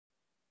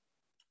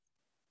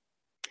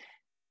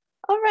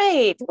All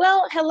right,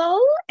 well, hello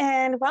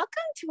and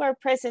welcome to our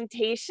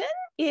presentation.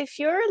 If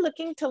you're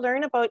looking to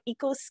learn about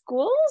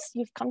EcoSchools,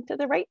 you've come to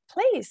the right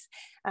place.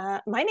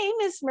 My name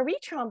is Marie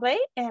Tremblay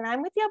and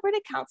I'm with the Alberta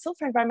Council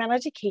for Environmental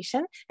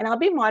Education, and I'll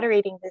be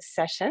moderating this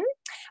session.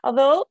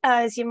 Although,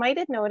 as you might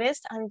have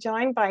noticed, I'm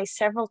joined by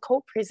several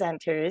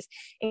co-presenters,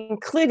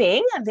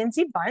 including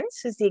Lindsay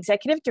Bunce, who's the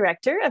Executive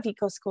Director of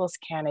EcoSchools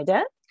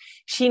Canada,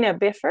 Sheena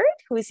Bifford,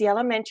 who is the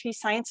Elementary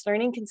Science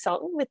Learning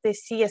Consultant with the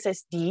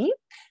CSSD,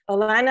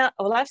 Olana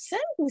Olafson,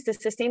 who's the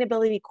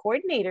Sustainability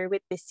Coordinator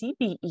with the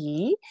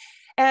CBE,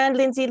 and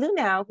Lindsay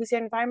Lunau, who's the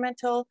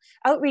Environmental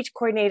Outreach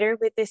Coordinator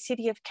with the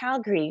City of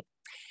Calgary.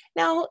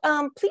 Now,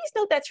 please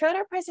note that throughout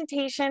our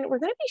presentation, we're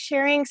going to be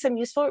sharing some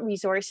useful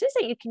resources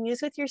that you can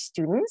use with your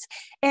students.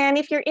 And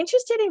if you're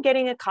interested in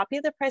getting a copy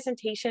of the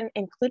presentation,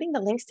 including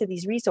the links to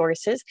these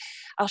resources,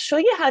 I'll show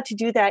you how to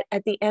do that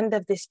at the end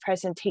of this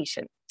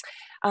presentation.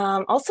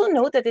 Also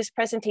note that this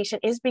presentation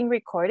is being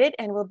recorded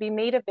and will be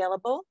made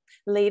available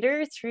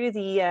later through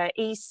the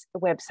ACE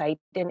website.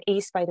 And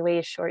ACE, by the way,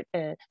 is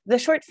the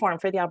short form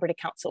for the Alberta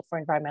Council for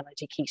Environmental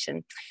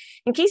Education.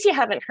 In case you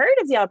haven't heard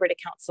of the Alberta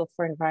Council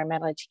for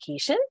Environmental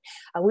Education,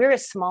 we're a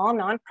small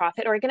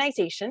nonprofit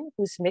organization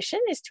whose mission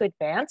is to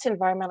advance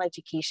environmental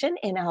education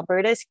in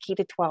Alberta's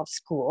K-12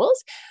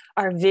 schools.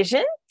 Our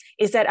vision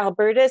is that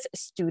Alberta's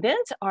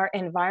students are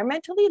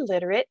environmentally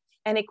literate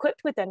and equipped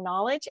with the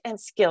knowledge and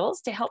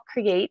skills to help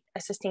create a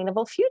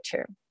sustainable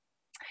future.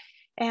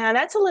 And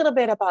that's a little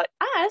bit about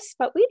us,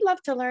 but we'd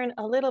love to learn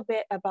a little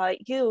bit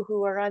about you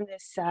who are on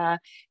this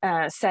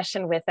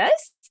session with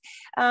us.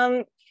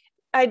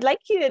 I'd like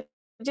you to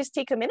just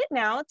take a minute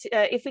now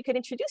to, if we could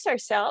introduce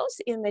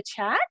ourselves in the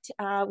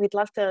chat. We'd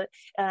love to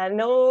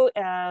know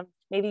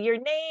maybe your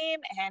name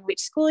and which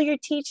school you're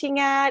teaching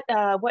at,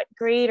 what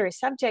grade or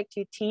subject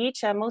you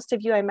teach. Most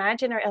of you, I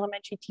imagine, are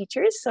elementary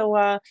teachers. So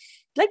I'd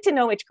like to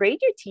know which grade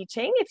you're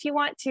teaching. If you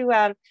want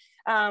to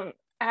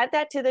add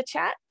that to the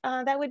chat,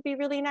 that would be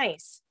really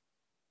nice.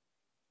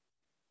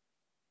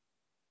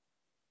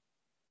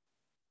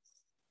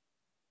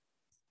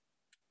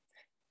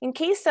 In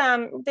case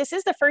this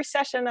is the first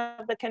session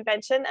of the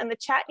convention, and the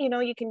chat,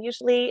 you can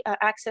usually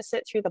access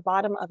it through the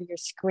bottom of your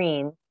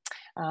screen.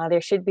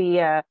 There should be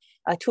a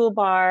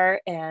toolbar,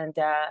 and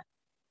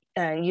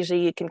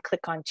usually you can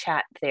click on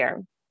chat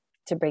there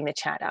to bring the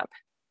chat up.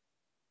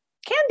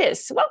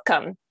 Candice,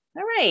 welcome.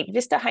 All right,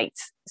 Vista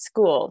Heights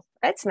School.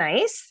 That's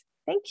nice.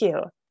 Thank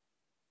you.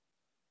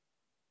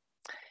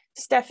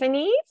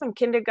 Stephanie from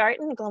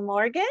kindergarten,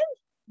 Glamorgan.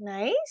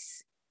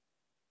 Nice.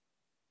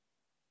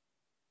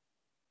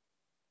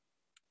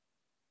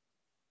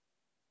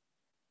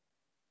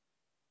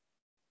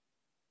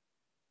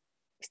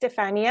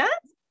 Stefania,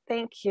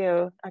 thank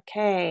you.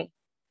 Okay.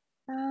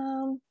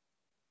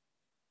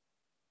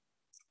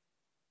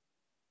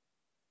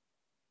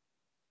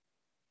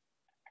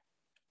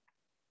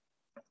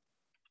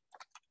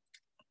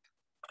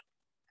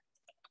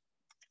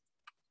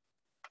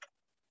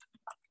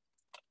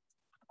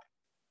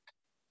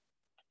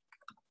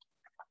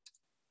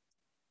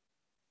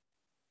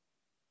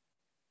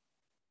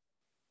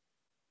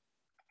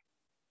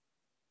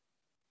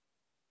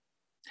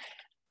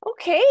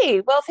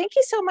 Okay, well, thank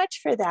you so much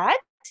for that.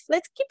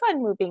 Let's keep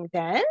on moving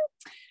then.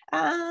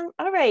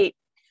 All right.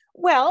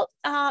 Well,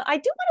 I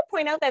do want to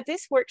point out that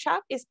this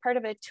workshop is part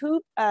of a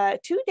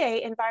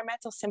two-day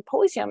environmental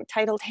symposium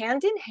titled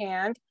Hand in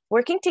Hand,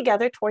 Working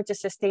Together Towards a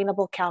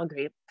Sustainable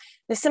Calgary.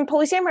 The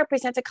symposium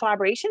represents a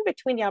collaboration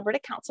between the Alberta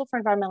Council for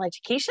Environmental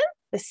Education,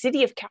 the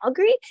City of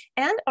Calgary,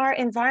 and our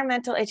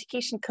environmental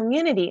education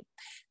community.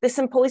 The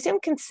symposium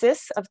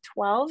consists of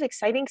 12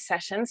 exciting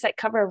sessions that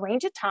cover a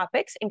range of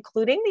topics,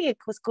 including the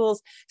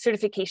EcoSchools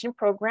certification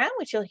program,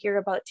 which you'll hear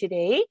about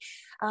today.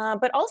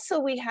 But also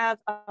we have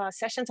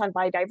sessions on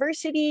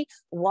biodiversity,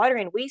 water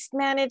and waste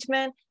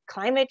management,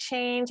 climate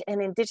change,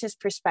 and Indigenous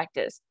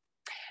perspectives.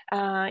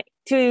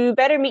 To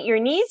better meet your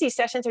needs, these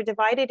sessions are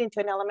divided into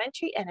an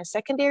elementary and a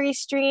secondary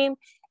stream.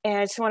 And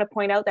I just want to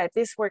point out that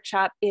this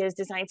workshop is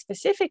designed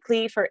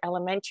specifically for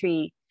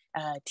elementary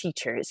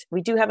teachers.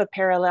 We do have a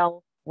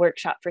parallel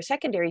workshop for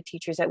secondary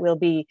teachers that we'll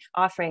be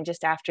offering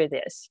just after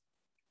this.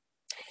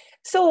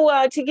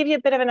 So to give you a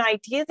bit of an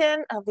idea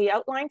then of the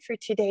outline for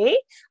today,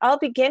 I'll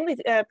begin with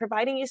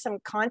providing you some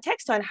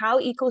context on how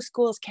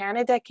EcoSchools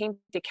Canada came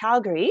to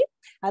Calgary.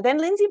 Then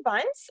Lindsay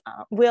Bunce,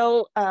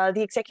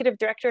 the Executive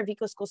Director of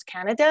EcoSchools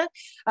Canada,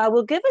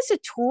 will give us a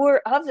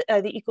tour of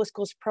the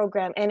EcoSchools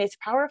program and its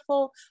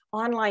powerful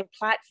online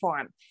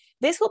platform.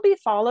 This will be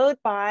followed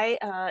by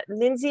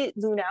Lindsay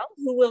Lunau,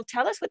 who will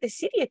tell us what the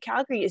City of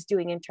Calgary is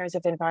doing in terms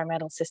of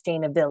environmental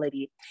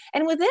sustainability.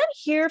 And we'll then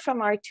hear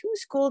from our two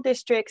school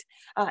districts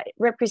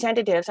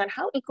representatives on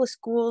how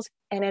EcoSchools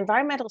and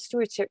environmental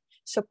stewardship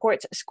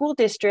supports school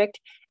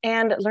district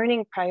and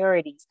learning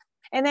priorities.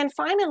 And then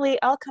finally,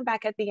 I'll come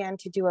back at the end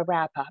to do a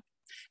wrap up.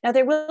 Now,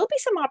 there will be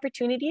some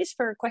opportunities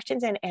for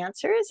questions and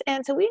answers.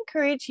 And so we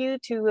encourage you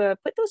to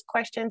put those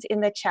questions in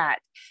the chat.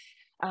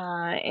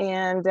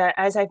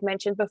 As I've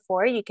mentioned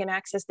before, you can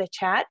access the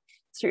chat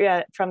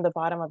through, from the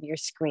bottom of your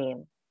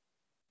screen.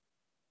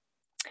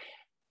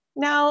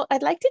 Now,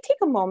 I'd like to take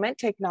a moment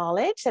to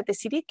acknowledge that the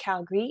City of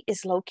Calgary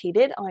is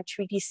located on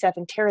Treaty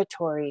 7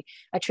 territory,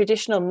 a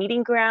traditional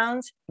meeting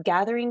grounds,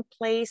 gathering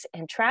place,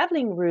 and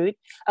traveling route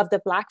of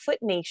the Blackfoot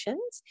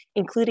Nations,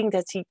 including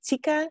the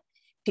Tsiksika,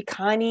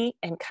 Piikani,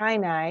 and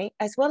Kainai,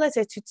 as well as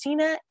the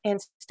Tsuut'ina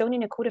and Stoney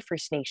Nakoda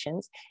First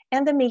Nations,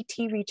 and the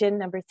Métis Region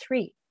number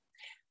 3.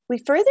 We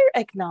further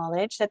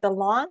acknowledge that the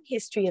long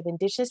history of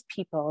Indigenous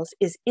peoples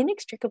is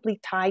inextricably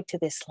tied to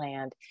this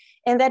land,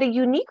 and that a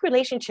unique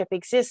relationship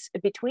exists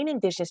between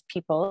Indigenous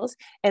peoples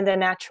and the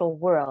natural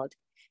world.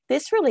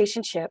 This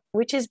relationship,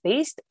 which is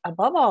based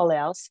above all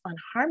else on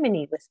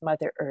harmony with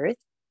Mother Earth,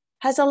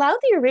 has allowed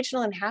the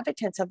original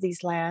inhabitants of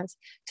these lands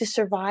to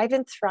survive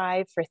and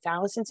thrive for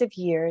thousands of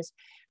years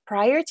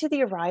prior to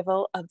the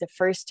arrival of the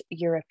first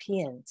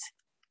Europeans.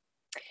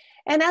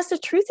 And as the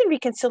Truth and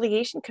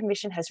Reconciliation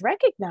Commission has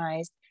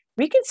recognized,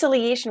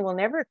 reconciliation will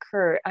never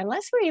occur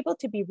unless we're able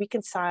to be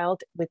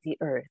reconciled with the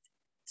earth.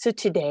 So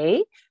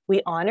today,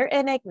 we honor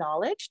and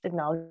acknowledge the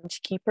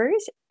knowledge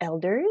keepers,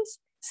 elders,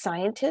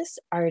 scientists,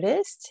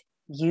 artists,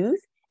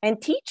 youth, and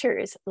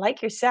teachers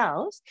like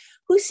yourselves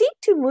who seek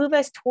to move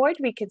us toward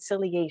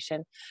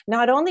reconciliation,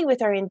 not only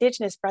with our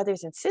Indigenous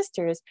brothers and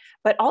sisters,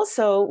 but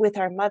also with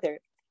our mother,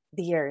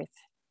 the earth.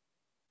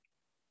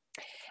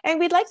 And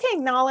we'd like to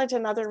acknowledge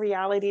another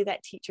reality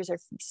that teachers are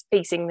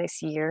facing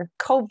this year,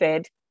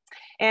 COVID,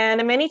 and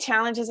the many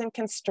challenges and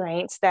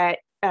constraints that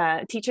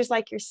teachers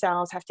like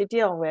yourselves have to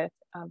deal with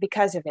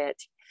because of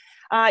it.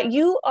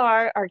 You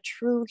are our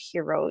true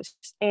heroes,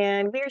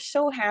 and we are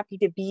so happy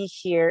to be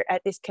here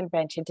at this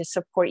convention to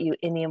support you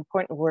in the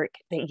important work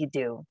that you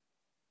do.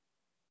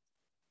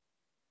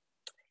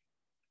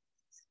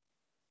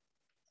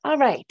 All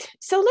right,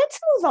 so let's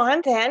move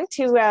on then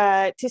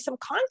to some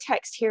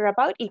context here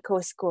about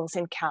EcoSchools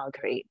in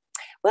Calgary.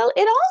 Well,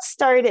 it all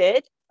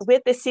started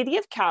with the City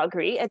of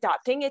Calgary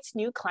adopting its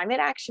new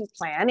climate action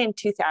plan in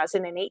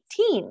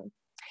 2018.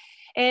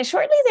 And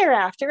shortly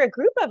thereafter, a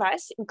group of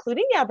us,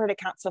 including the Alberta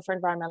Council for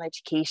Environmental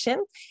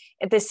Education,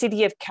 the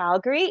City of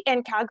Calgary,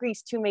 and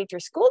Calgary's 2 major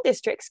school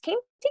districts came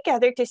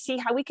together to see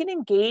how we can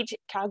engage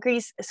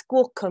Calgary's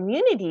school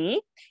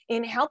community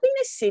in helping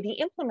the city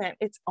implement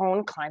its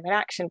own climate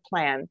action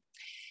plan.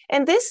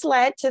 And this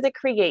led to the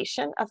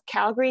creation of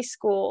Calgary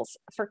Schools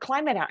for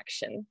Climate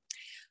Action.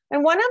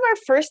 And one of our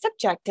first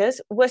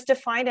objectives was to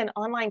find an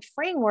online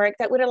framework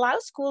that would allow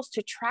schools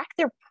to track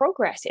their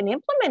progress in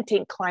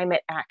implementing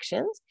climate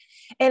actions,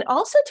 and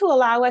also to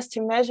allow us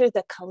to measure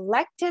the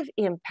collective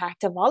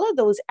impact of all of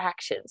those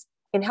actions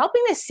in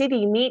helping the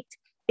city meet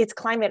its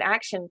climate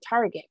action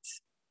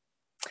targets.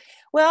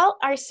 Well,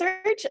 our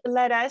search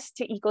led us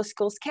to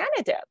EcoSchools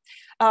Canada,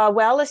 a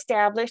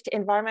well-established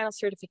environmental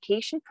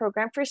certification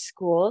program for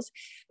schools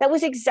that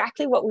was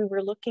exactly what we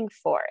were looking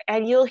for.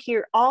 And you'll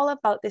hear all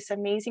about this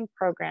amazing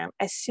program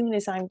as soon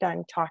as I'm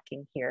done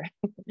talking here.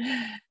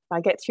 I'll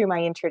get through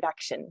my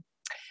introduction.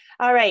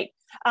 All right.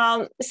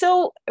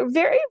 So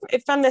very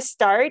from the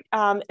start,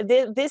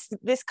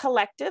 this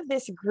collective,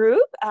 this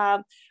group,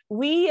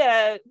 we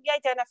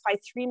identified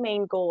 3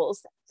 main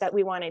goals that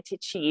we wanted to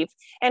achieve.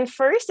 And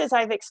first, as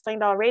I've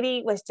explained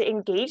already, was to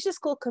engage the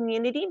school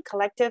community in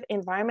collective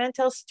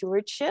environmental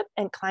stewardship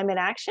and climate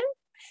action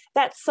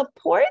that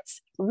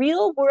supports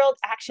real world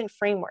action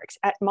frameworks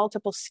at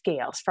multiple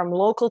scales, from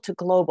local to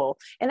global.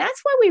 And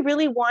that's why we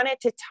really wanted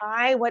to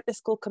tie what the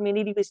school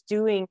community was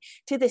doing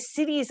to the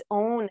city's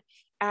own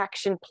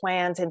action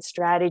plans and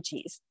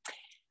strategies.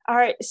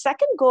 Our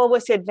second goal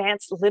was to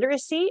advance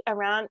literacy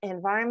around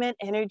environment,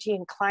 energy,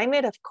 and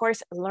climate. Of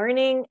course,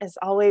 learning is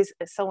always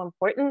so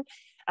important,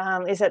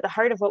 is at the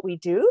heart of what we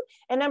do.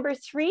 And number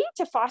 3,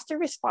 to foster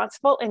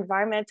responsible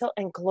environmental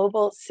and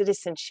global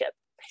citizenship.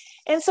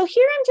 And so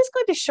here I'm just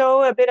going to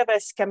show a bit of a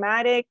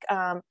schematic,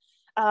 how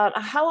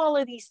all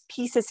of these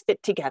pieces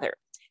fit together.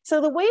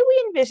 So the way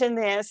we envision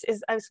this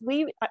is as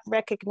we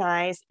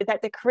recognize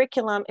that the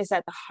curriculum is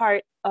at the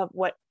heart of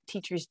what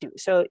teachers do.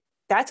 So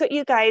that's what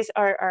you guys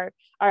are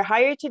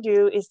hired to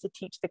do, is to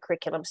teach the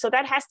curriculum. So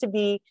that has to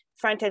be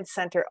front and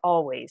center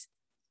always.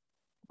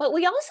 But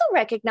we also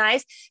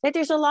recognize that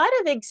there's a lot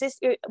of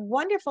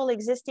wonderful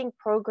existing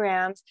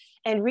programs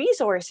and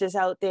resources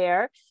out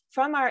there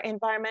from our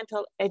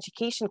environmental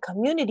education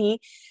community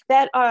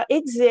that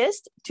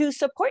exist to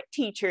support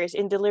teachers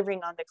in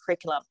delivering on the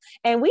curriculum.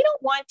 And we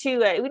don't want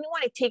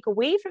to take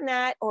away from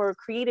that or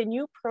create a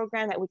new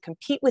program that would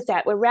compete with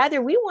that, but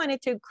rather we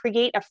wanted to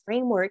create a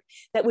framework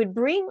that would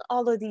bring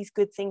all of these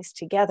good things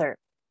together.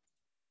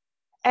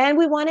 And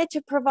we wanted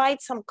to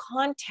provide some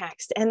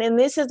context. And then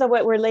this is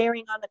what we're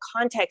layering on the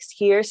context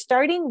here,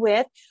 starting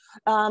with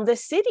the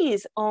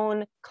city's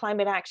own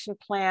climate action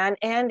plan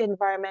and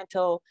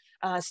environmental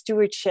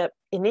stewardship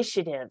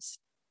initiatives.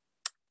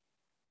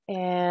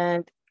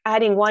 And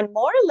adding one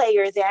more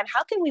layer then,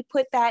 how can we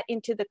put that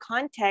into the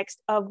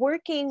context of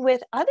working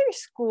with other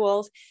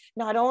schools,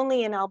 not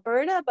only in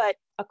Alberta, but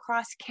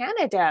across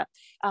Canada?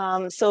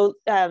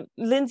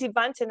 Lindsay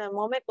Bunce in a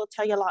moment will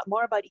tell you a lot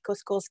more about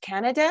EcoSchools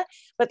Canada,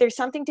 but there's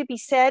something to be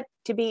said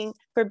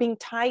for being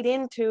tied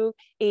into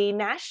a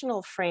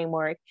national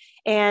framework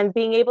and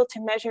being able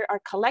to measure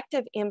our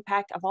collective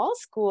impact of all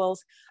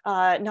schools,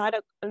 not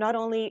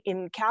only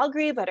in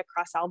Calgary, but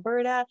across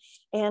Alberta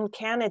and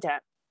Canada.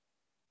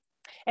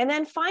 And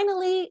then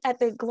finally, at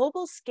the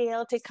global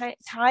scale, to kind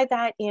of tie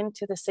that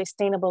into the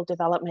Sustainable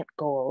Development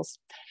Goals.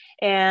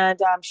 And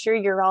I'm sure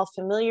you're all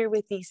familiar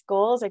with these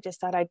goals. I just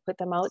thought I'd put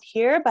them out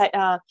here, but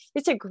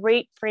it's a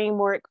great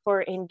framework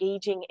for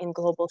engaging in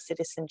global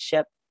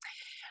citizenship.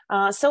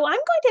 So I'm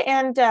going to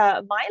end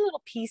my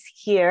little piece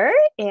here,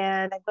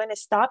 and I'm going to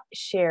stop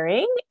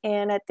sharing.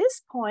 And at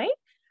this point,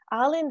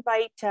 I'll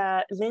invite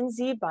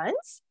Lindsay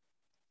Bunce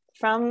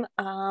from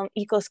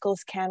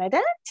EcoSchools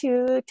Canada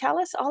to tell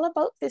us all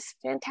about this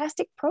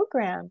fantastic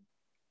program.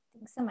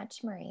 Thanks so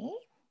much, Marie.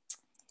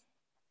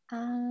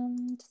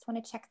 Just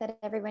want to check that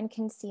everyone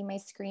can see my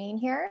screen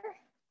here.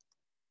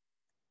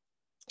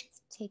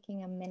 It's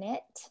taking a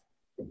minute.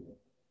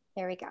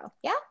 There we go.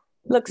 Yeah?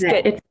 Looks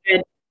good. It's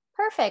good.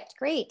 Perfect,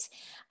 great.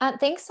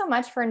 Thanks so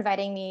much for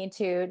inviting me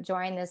to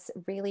join this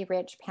really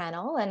rich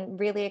panel, and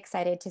really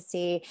excited to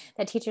see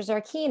that teachers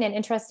are keen and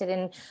interested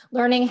in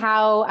learning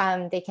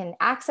how they can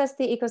access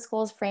the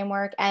EcoSchools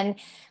framework and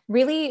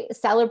really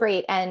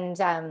celebrate and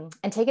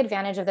take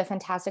advantage of the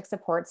fantastic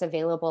supports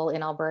available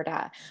in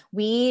Alberta.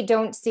 We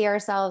don't see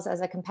ourselves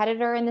as a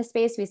competitor in this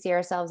space. We see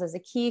ourselves as a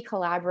key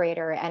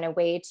collaborator and a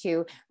way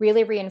to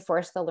really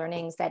reinforce the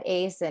learnings that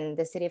ACE and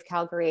the City of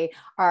Calgary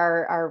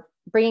are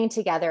bringing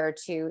together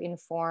to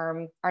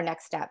inform our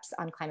next steps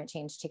on climate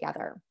change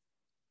together.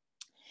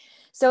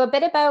 So a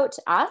bit about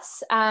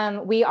us.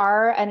 We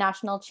are a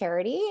national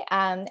charity,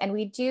 and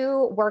we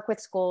do work with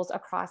schools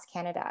across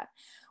Canada.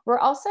 We're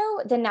also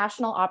the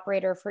national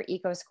operator for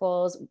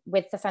EcoSchools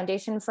with the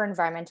Foundation for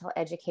Environmental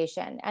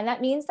Education. And that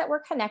means that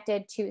we're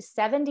connected to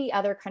 70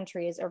 other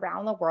countries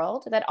around the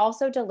world that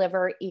also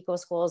deliver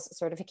EcoSchools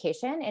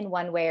certification in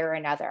one way or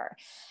another.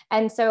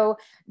 And so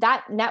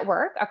that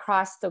network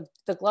across the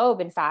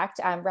globe, in fact,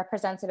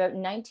 represents about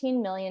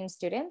 19 million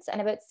students and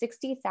about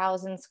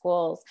 60,000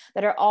 schools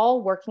that are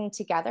all working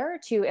together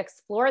to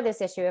explore this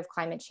issue of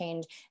climate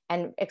change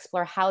and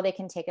explore how they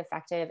can take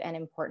effective and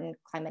important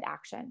climate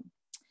action.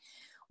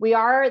 We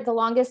are the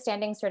longest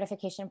standing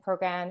certification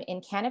program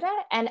in Canada,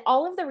 and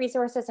all of the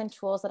resources and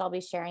tools that I'll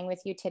be sharing with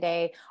you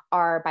today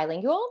are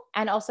bilingual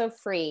and also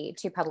free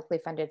to publicly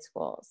funded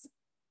schools.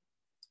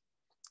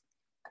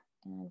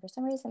 And for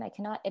some reason, I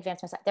cannot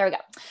advance my slide. There we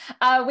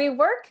go. We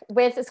work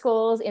with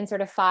schools in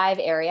sort of 5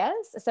 areas.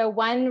 So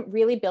one,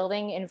 really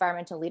building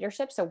environmental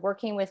leadership. So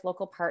working with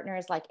local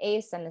partners like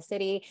ACE and the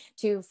city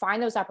to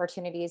find those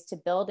opportunities to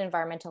build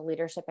environmental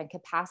leadership and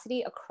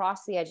capacity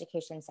across the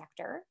education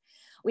sector.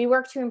 We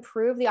work to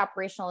improve the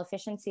operational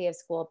efficiency of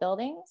school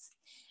buildings,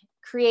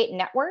 create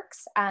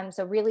networks,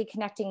 so really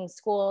connecting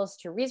schools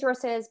to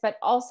resources, but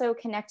also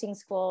connecting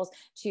schools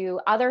to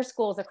other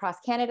schools across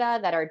Canada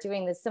that are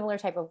doing this similar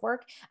type of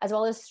work, as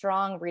well as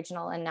strong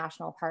regional and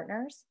national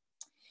partners.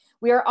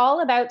 We are all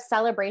about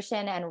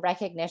celebration and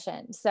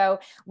recognition. So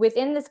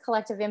within this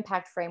collective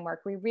impact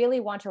framework, we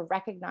really want to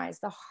recognize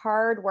the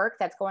hard work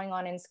that's going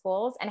on in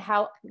schools and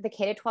how the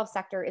K-12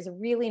 sector is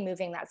really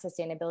moving that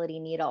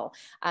sustainability needle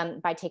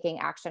by taking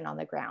action on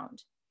the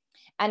ground.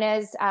 And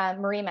as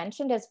Marie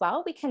mentioned as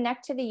well, we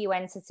connect to the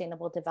UN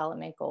Sustainable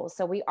Development Goals.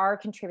 So we are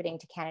contributing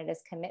to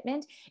Canada's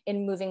commitment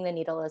in moving the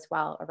needle as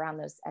well around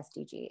those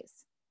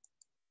SDGs.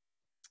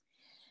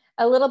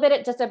 A little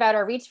bit just about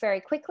our reach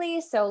very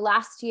quickly. So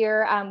last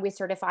year, we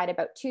certified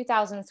about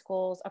 2,000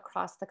 schools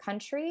across the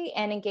country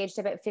and engaged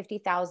about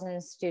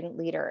 50,000 student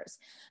leaders.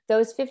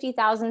 Those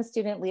 50,000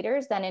 student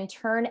leaders then in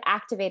turn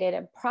activated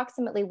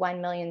approximately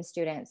 1 million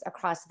students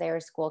across their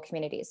school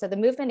communities. So the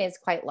movement is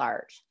quite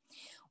large.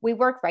 We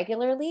work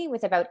regularly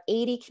with about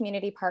 80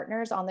 community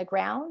partners on the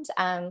ground,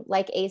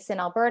 like ACE in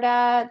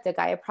Alberta, the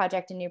Gaia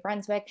Project in New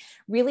Brunswick,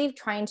 really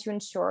trying to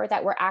ensure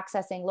that we're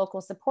accessing local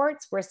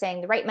supports, we're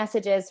saying the right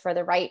messages for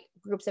the right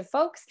groups of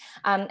folks,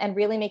 and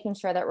really making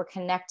sure that we're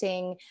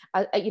connecting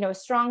a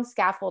strong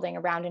scaffolding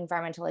around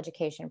environmental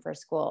education for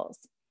schools.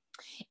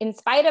 In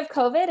spite of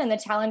COVID and the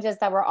challenges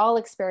that we're all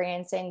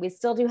experiencing, we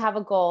still do have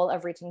a goal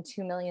of reaching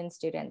 2 million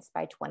students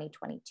by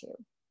 2022.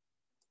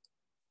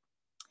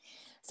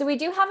 So we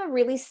do have a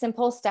really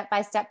simple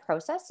step-by-step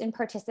process in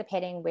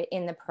participating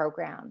in the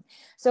program.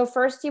 So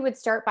first you would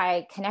start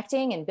by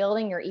connecting and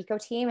building your eco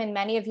team. And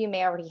many of you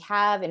may already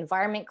have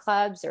environment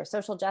clubs or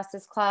social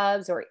justice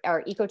clubs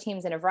or eco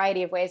teams in a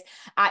variety of ways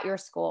at your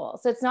school.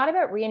 So it's not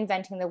about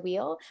reinventing the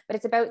wheel, but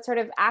it's about sort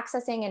of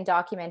accessing and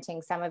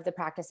documenting some of the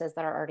practices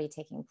that are already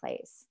taking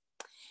place.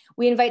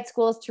 We invite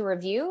schools to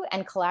review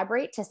and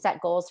collaborate to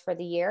set goals for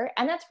the year,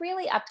 and that's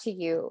really up to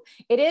you.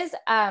 It is,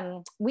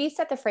 we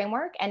set the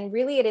framework, and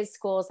really it is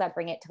schools that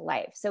bring it to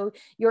life. So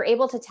you're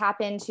able to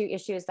tap into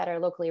issues that are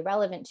locally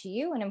relevant to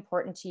you and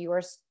important to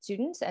your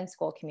students and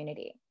school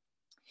community.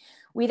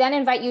 We then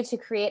invite you to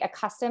create a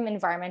custom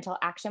environmental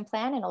action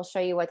plan, and I'll show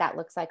you what that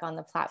looks like on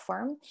the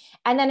platform,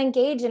 and then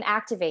engage and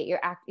activate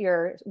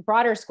your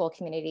broader school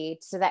community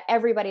so that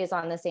everybody is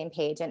on the same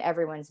page and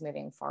everyone's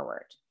moving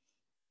forward.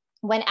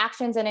 When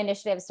actions and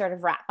initiatives sort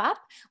of wrap up,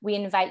 we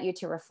invite you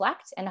to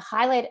reflect and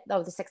highlight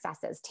the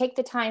successes. Take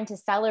the time to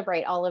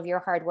celebrate all of your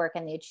hard work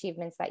and the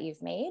achievements that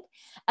you've made,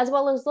 as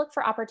well as look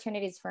for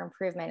opportunities for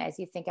improvement as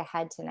you think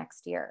ahead to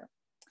next year.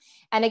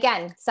 And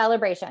again,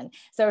 celebration.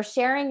 So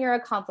sharing your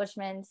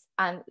accomplishments,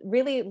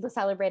 really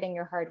celebrating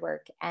your hard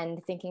work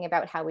and thinking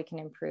about how we can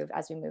improve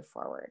as we move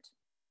forward.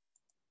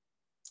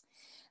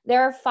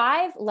 There are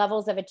 5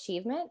 levels of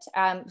achievement,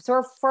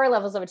 so 4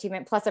 levels of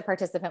achievement plus a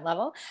participant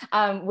level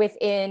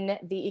within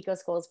the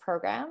EcoSchools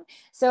program.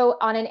 So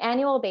on an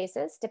annual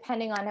basis,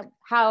 depending on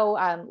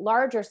how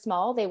large or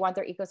small they want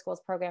their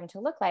EcoSchools program to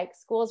look like,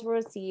 schools will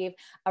receive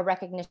a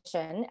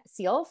recognition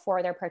seal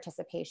for their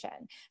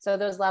participation. So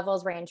those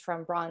levels range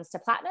from bronze to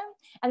platinum.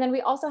 And then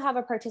we also have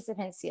a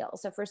participant seal.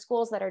 So for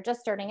schools that are just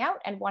starting out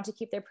and want to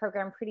keep their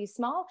program pretty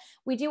small,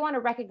 we do want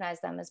to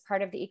recognize them as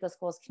part of the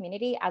EcoSchools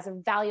community as a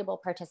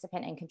valuable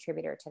participant and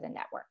contributor to the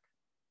network.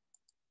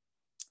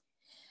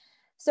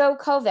 So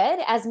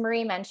COVID, as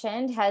Marie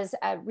mentioned, has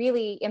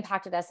really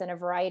impacted us in a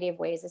variety of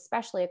ways,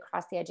 especially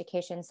across the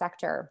education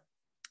sector.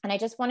 And I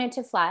just wanted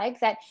to flag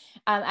that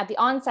at the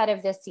onset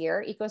of this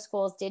year,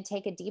 EcoSchools did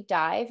take a deep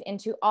dive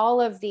into all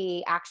of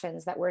the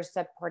actions that we're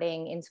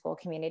supporting in school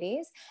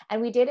communities.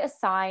 And we did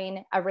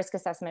assign a risk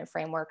assessment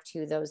framework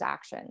to those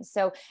actions.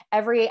 So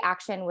every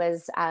action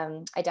was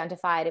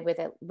identified with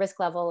a risk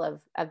level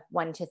of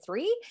 1 to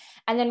 3.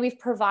 And then we've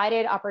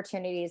provided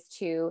opportunities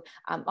to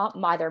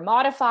either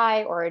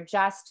modify or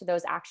adjust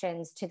those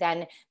actions to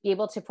then be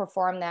able to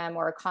perform them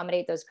or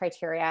accommodate those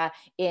criteria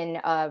in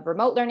a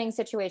remote learning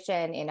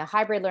situation, in a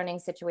hybrid learning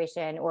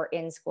situation, or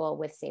in school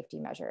with safety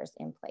measures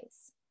in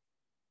place.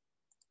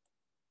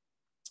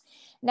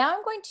 Now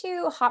I'm going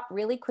to hop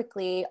really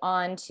quickly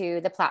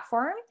onto the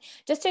platform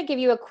just to give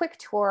you a quick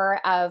tour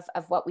of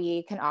what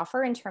we can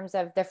offer in terms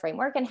of the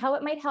framework and how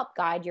it might help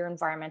guide your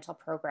environmental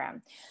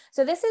program.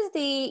 So this is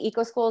the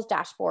EcoSchools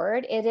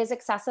dashboard. It is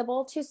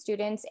accessible to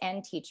students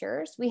and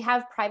teachers. We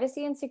have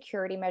privacy and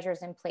security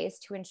measures in place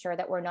to ensure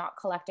that we're not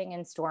collecting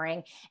and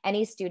storing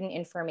any student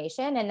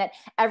information and that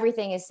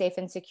everything is safe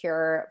and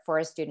secure for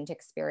a student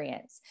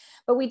experience.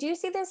 But we do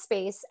see this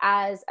space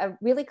as a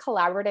really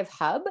collaborative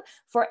hub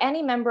for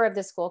any member of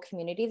the school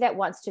community that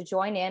wants to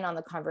join in on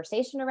the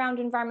conversation around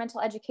environmental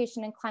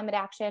education and climate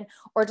action,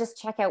 or just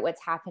check out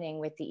what's happening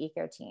with the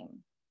eco team.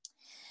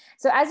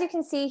 So as you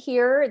can see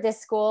here,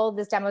 this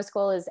demo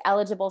school is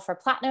eligible for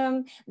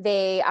platinum.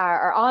 They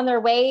are on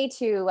their way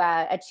to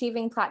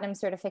achieving platinum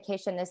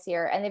certification this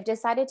year, and they've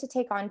decided to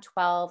take on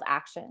 12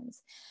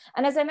 actions.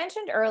 And as I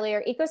mentioned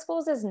earlier,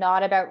 EcoSchools is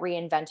not about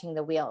reinventing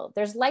the wheel.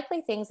 There's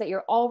likely things that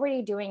you're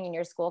already doing in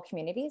your school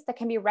communities that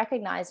can be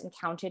recognized and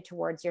counted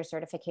towards your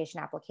certification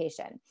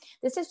application.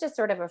 This is just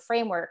sort of a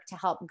framework to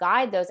help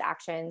guide those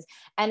actions.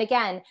 And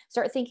again,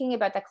 start thinking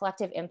about the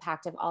collective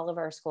impact of all of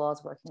our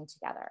schools working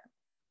together.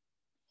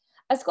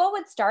 A school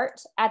would start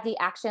at the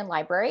Action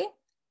Library,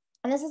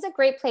 and this is a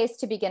great place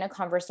to begin a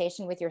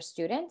conversation with your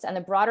students and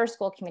the broader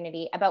school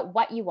community about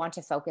what you want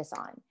to focus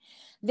on.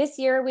 This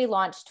year, we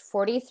launched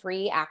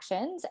 43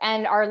 actions,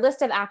 and our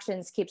list of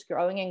actions keeps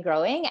growing and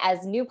growing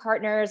as new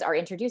partners are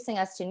introducing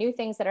us to new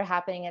things that are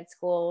happening at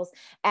schools,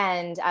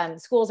 and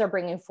schools are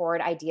bringing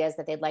forward ideas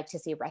that they'd like to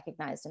see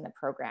recognized in the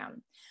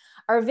program.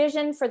 Our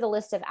vision for the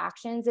list of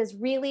actions is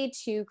really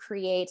to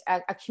create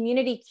a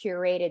community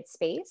curated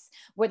space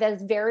where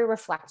that's very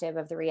reflective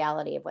of the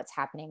reality of what's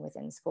happening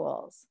within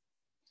schools.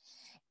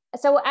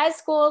 So as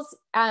schools,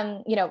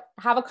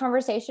 have a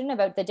conversation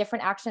about the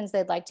different actions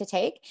they'd like to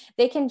take,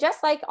 they can,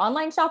 just like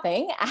online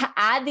shopping,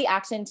 add the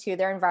action to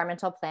their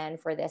environmental plan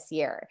for this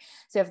year.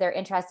 So if they're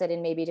interested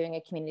in maybe doing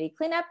a community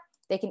cleanup,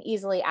 they can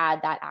easily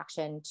add that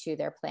action to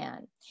their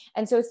plan.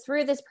 And so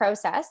through this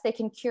process, they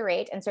can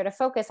curate and sort of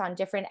focus on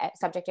different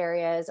subject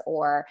areas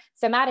or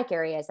thematic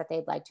areas that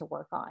they'd like to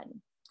work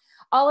on.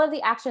 All of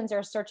the actions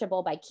are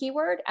searchable by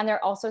keyword, and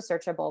they're also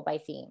searchable by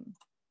theme.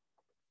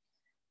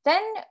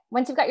 Then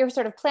once you've got your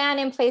sort of plan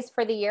in place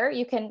for the year,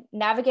 you can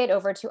navigate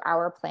over to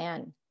our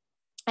plan.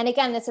 And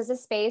again, this is a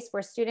space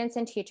where students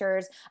and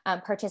teachers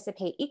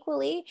participate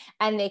equally,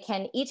 and they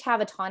can each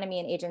have autonomy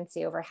and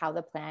agency over how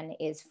the plan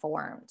is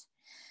formed.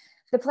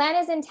 The plan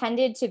is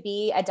intended to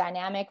be a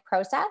dynamic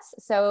process.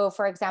 So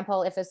for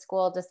example, if a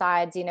school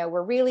decides,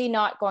 we're really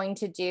not going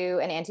to do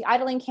an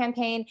anti-idling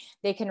campaign,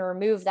 they can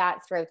remove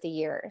that throughout the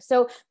year.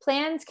 So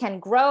plans can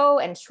grow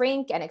and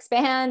shrink and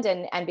expand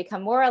and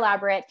become more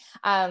elaborate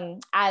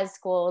as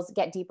schools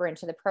get deeper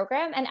into the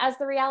program and as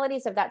the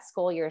realities of that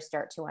school year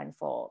start to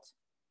unfold.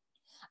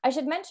 I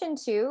should mention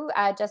too,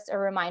 just a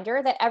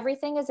reminder that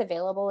everything is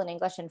available in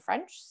English and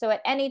French. So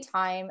at any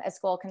time, a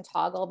school can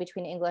toggle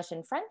between English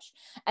and French,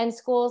 and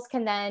schools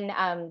can then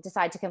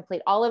decide to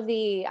complete all of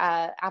the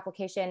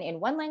application in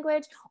one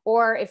language,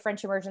 or if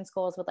French immersion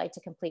schools would like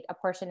to complete a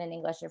portion in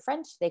English or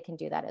French, they can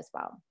do that as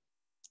well.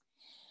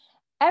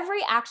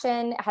 Every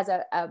action has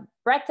a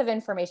breadth of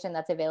information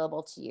that's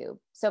available to you.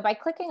 So by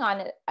clicking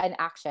on an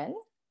action,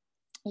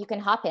 you can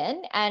hop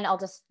in, and I'll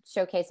just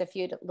showcase a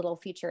few little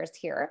features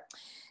here.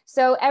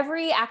 So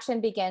every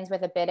action begins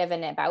with a bit of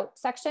an about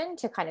section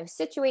to kind of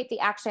situate the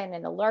action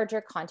in a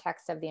larger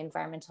context of the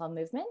environmental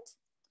movement.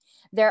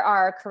 There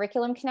are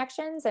curriculum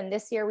connections, and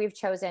this year we've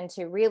chosen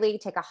to really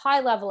take a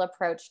high level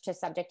approach to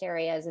subject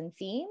areas and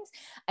themes.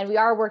 And we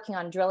are working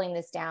on drilling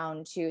this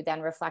down to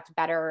then reflect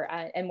better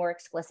and more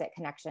explicit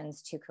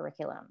connections to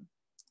curriculum.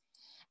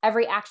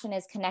 Every action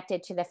is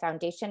connected to the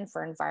Foundation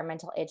for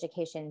Environmental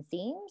Education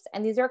themes,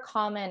 and these are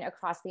common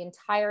across the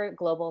entire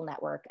global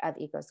network of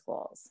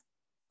EcoSchools.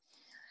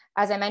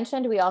 As I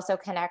mentioned, we also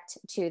connect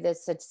to the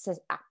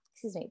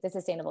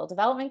Sustainable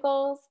Development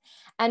Goals.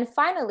 And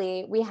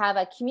finally, we have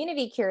a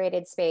community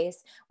curated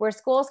space where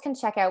schools can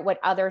check out what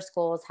other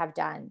schools have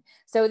done.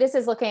 So this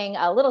is looking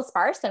a little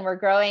sparse, and we're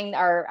growing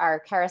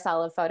our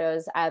carousel of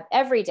photos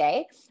every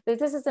day. But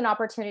this is an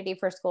opportunity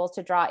for schools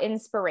to draw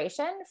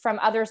inspiration from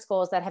other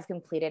schools that have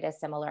completed a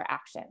similar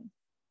action.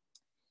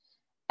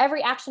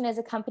 Every action is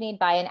accompanied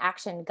by an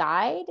action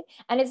guide,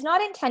 and it's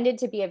not intended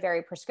to be a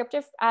very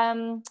prescriptive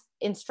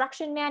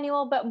instruction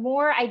manual, but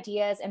more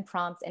ideas and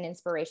prompts and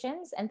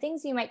inspirations and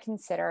things you might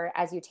consider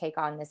as you take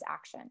on this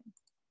action.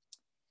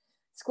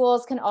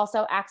 Schools can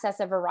also access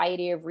a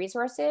variety of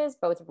resources,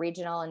 both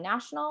regional and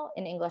national,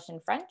 in English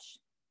and French.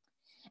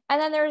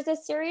 And then there's a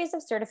series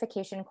of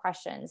certification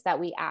questions that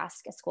we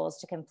ask schools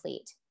to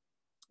complete.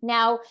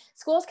 Now,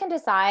 schools can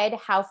decide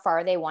how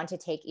far they want to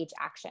take each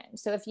action.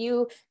 So if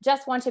you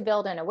just want to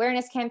build an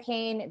awareness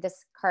campaign,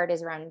 this card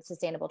is around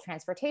sustainable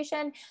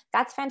transportation,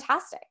 that's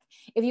fantastic.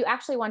 If you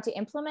actually want to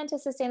implement a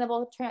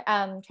sustainable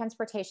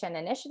transportation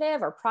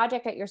initiative or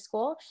project at your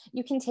school,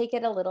 you can take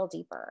it a little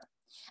deeper.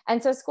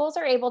 And so schools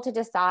are able to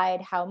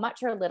decide how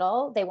much or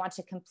little they want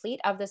to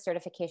complete of the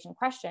certification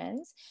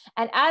questions.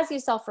 And as you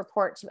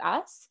self-report to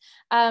us,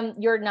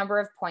 your number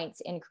of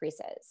points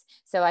increases.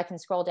 So I can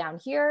scroll down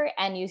here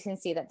and you can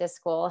see that this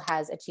school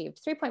has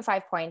achieved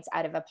 3.5 points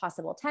out of a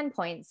possible 10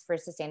 points for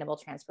sustainable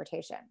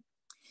transportation.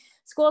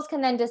 Schools can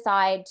then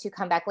decide to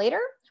come back later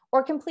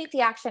or complete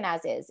the action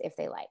as is if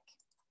they like.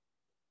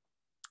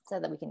 So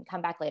that we can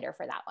come back later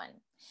for that one.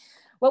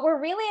 What we're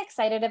really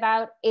excited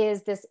about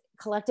is this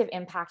collective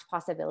impact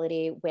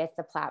possibility with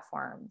the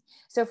platform.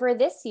 So for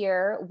this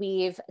year,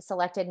 we've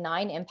selected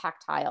 9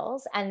 impact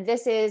tiles, and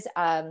this is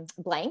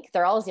blank.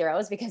 They're all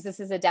zeros because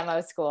this is a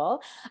demo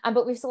school,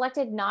 but we've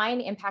selected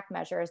 9 impact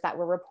measures that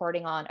we're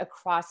reporting on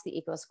across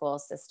the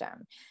EcoSchools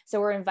system. So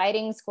we're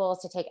inviting schools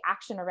to take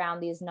action around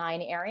these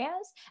 9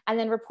 areas and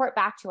then report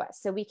back to us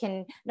so we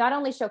can not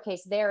only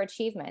showcase their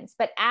achievements,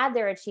 but add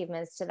their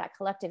achievements to that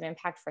collective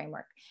impact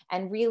framework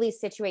and really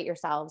situate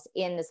yourselves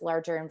in this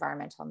larger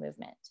environmental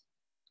movement.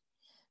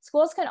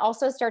 Schools can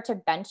also start to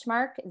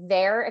benchmark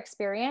their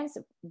experience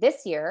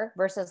this year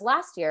versus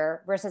last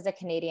year versus a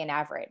Canadian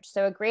average.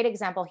 So a great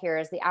example here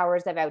is the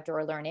hours of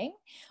outdoor learning,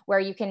 where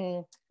you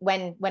can,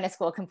 when a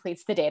school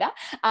completes the data,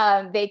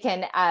 they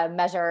can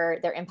measure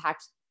their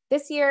impact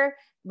this year,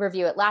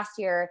 review it last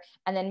year,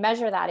 and then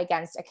measure that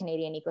against a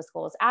Canadian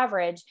EcoSchools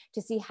average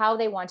to see how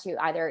they want to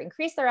either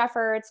increase their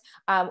efforts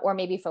or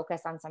maybe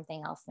focus on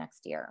something else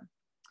next year.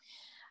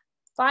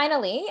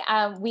 Finally,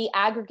 we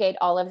aggregate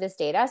all of this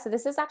data. So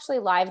this is actually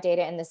live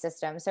data in the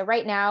system. So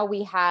right now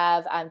we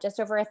have just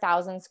over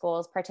 1,000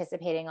 schools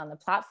participating on the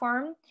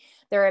platform.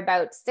 There are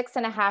about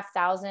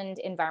 6,500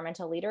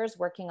 environmental leaders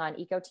working on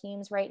eco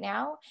teams right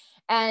now.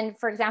 And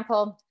for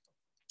example,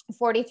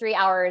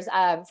 43,000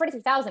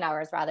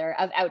 hours rather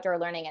of outdoor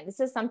learning. And this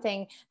is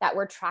something that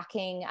we're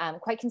tracking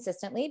quite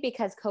consistently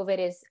because COVID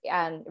is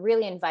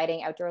really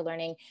inviting outdoor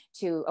learning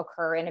to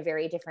occur in a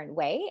very different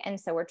way. And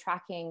so we're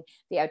tracking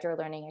the outdoor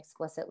learning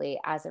explicitly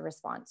as a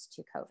response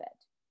to COVID.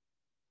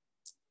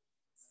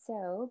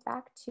 So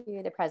back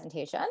to the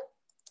presentation.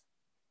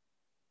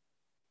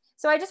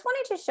 So I just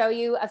wanted to show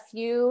you a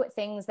few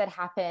things that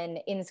happen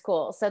in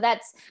school. So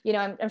that's, you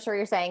know, I'm sure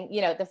you're saying,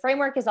 you know, the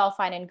framework is all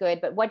fine and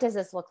good, but what does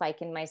this look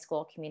like in my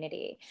school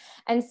community?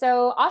 And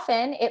so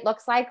often it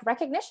looks like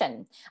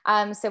recognition.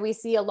 So we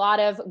see a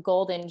lot of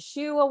golden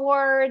shoe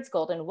awards,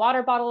 golden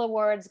water bottle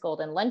awards,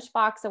 golden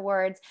lunchbox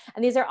awards.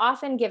 And these are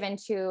often given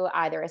to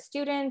either a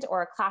student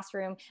or a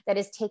classroom that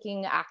is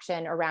taking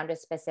action around a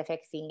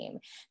specific theme.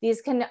 These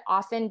can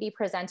often be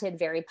presented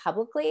very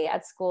publicly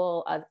at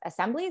school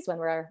assemblies when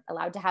we're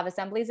allowed to have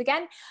assemblies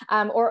again,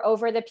 or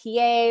over the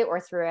PA or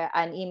through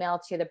an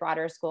email to the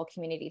broader school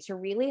community to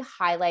really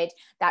highlight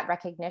that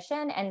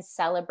recognition and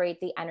celebrate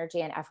the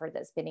energy and effort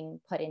that's being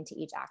put into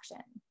each action.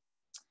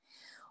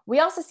 We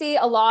also see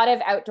a lot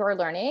of outdoor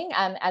learning,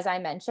 as I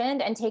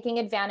mentioned, and taking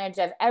advantage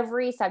of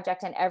every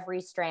subject and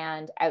every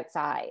strand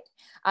outside.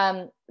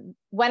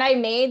 When I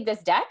made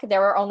this deck, there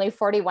were only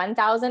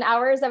 41,000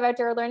 hours of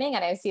outdoor learning,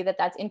 and I see that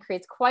that's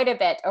increased quite a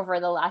bit over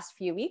the last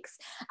few weeks.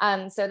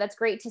 So that's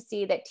great to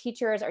see that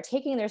teachers are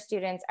taking their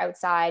students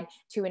outside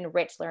to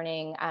enrich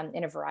learning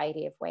in a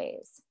variety of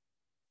ways.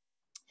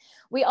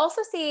 We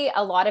also see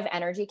a lot of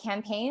energy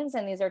campaigns,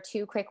 and these are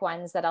two quick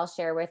ones that I'll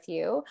share with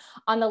you.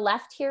 On the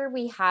left here,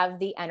 we have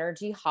the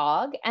energy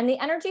hog, and the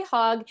energy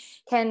hog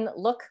can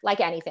look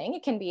like anything.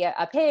 It can be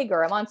a pig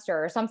or a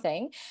monster or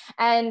something.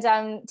 And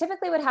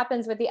typically what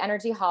happens with the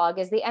energy hog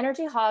is the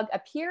energy hog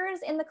appears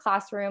in the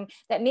classroom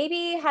that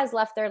maybe has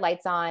left their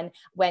lights on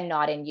when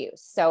not in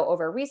use. So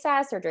over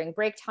recess or during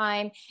break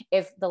time,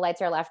 if the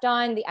lights are left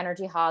on, the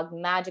energy hog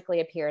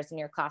magically appears in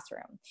your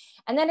classroom.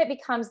 And then it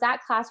becomes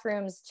that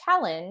classroom's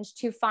challenge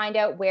to find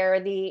out where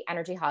the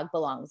energy hog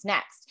belongs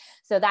next.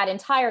 So that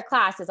entire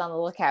class is on the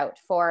lookout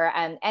for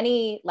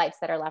any lights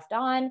that are left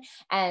on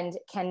and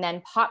can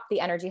then pop the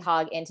energy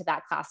hog into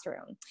that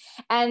classroom.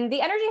 And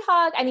the energy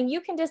hog, I mean, you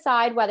can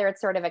decide whether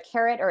it's sort of a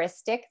carrot or a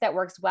stick that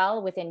works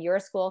well within your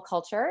school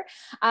culture.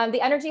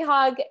 The energy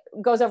hog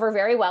goes over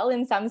very well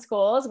in some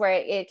schools where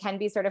it can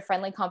be sort of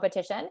friendly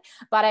competition,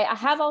 but I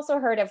have also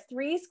heard of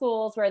 3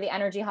 schools where the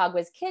energy hog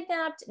was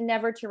kidnapped,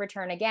 never to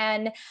return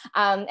again.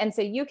 And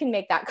so you can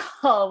make that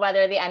call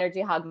whether the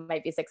energy hog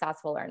might be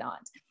successful or not.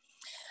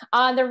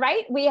 On the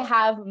right, we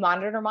have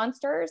monitor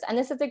monsters, and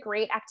this is a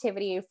great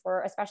activity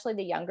for especially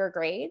the younger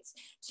grades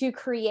to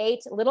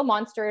create little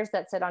monsters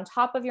that sit on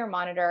top of your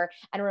monitor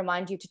and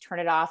remind you to turn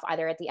it off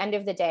either at the end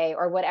of the day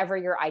or whatever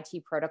your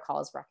IT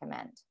protocols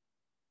recommend.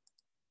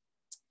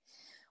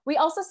 We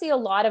also see a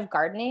lot of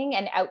gardening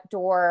and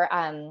outdoor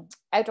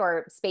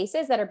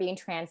spaces that are being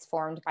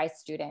transformed by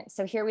students.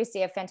 So here we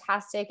see a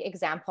fantastic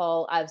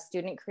example of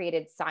student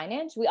created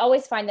signage. We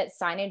always find that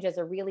signage is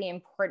a really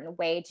important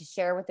way to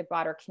share with the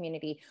broader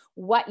community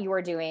what you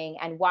are doing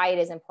and why it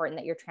is important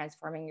that you're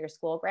transforming your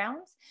school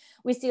grounds.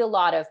 We see a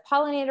lot of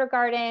pollinator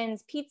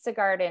gardens, pizza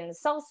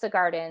gardens, salsa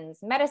gardens,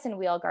 medicine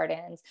wheel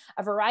gardens,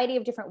 a variety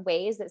of different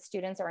ways that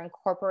students are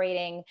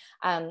incorporating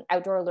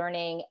outdoor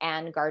learning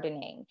and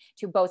gardening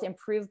to both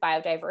improve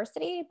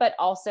biodiversity, but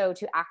also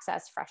to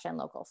access fresh and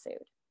local food.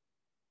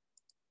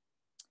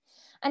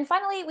 And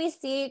finally, we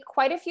see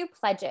quite a few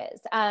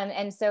pledges.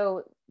 And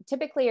so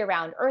typically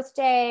around Earth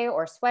Day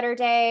or Sweater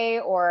Day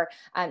or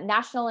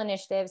national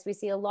initiatives, we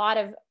see a lot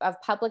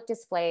of public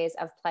displays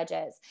of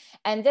pledges.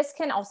 And this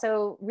can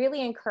also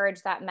really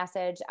encourage that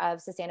message of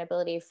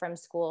sustainability from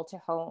school to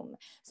home.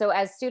 So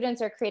as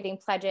students are creating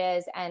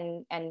pledges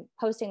and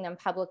posting them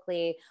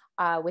publicly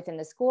within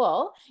the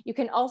school, you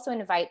can also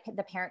invite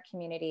the parent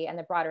community and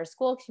the broader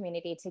school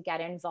community to get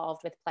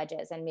involved with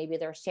pledges. And maybe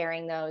they're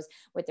sharing those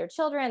with their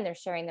children, they're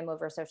sharing them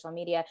over social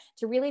media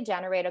to really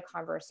generate a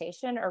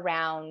conversation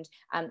around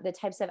the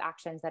types of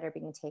actions that are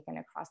being taken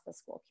across the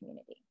school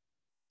community.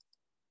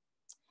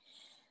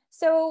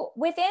 So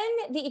within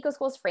the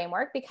EcoSchools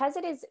framework, because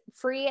it is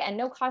free and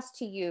no cost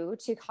to you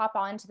to hop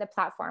onto the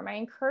platform, I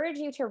encourage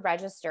you to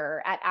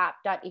register at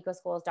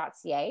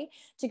app.ecoschools.ca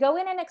to go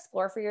in and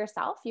explore for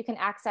yourself. You can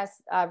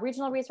access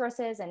regional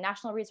resources and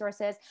national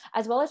resources,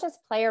 as well as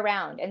just play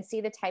around and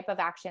see the type of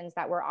actions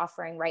that we're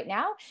offering right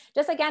now.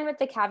 Just again, with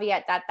the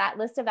caveat that that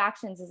list of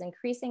actions is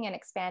increasing and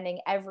expanding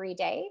every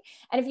day.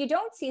 And if you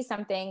don't see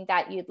something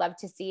that you'd love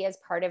to see as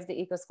part of the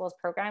EcoSchools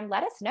program,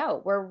 let us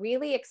know. We're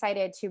really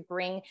excited to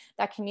bring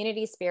that community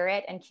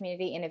spirit and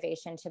community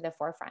innovation to the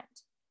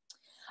forefront.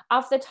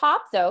 Off the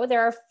top, though,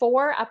 there are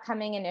 4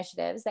 upcoming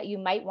initiatives that you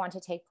might want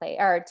to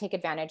take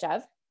advantage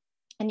of,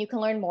 and you can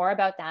learn more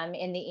about them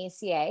in the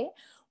ACEE.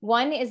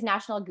 One is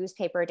National Goose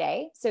Paper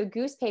Day. So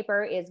goose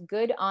paper is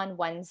good on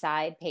one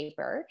side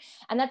paper.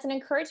 And that's an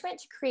encouragement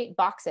to create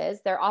boxes.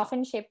 They're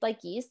often shaped like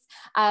geese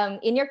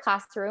in your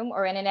classroom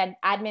or in an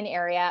admin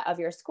area of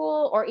your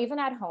school or even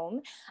at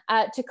home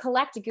to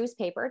collect goose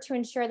paper to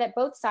ensure that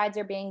both sides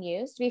are being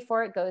used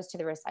before it goes to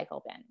the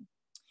recycle bin.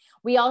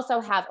 We also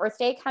have Earth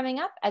Day coming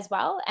up as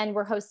well, and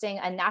we're hosting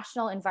a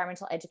National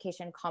Environmental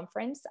Education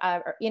Conference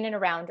in and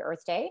around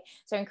Earth Day.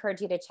 So I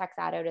encourage you to check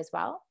that out as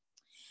well.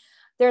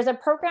 There's a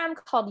program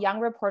called Young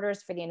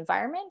Reporters for the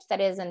Environment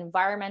that is an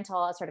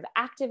environmental sort of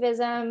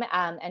activism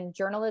and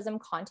journalism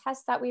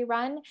contest that we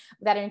run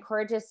that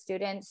encourages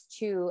students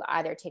to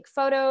either take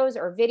photos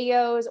or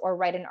videos or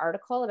write an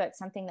article about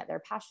something that they're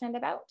passionate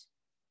about.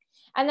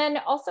 And then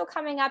also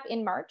coming up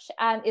in March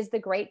is the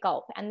Great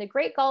Gulp. And the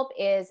Great Gulp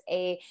is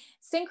a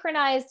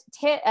synchronized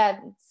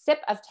sip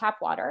of tap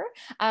water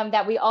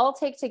that we all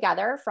take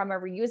together from a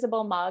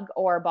reusable mug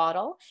or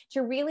bottle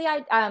to really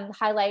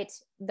highlight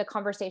the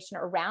conversation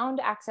around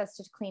access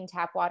to clean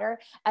tap water,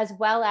 as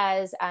well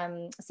as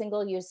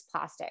single-use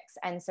plastics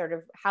and sort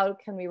of how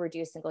can we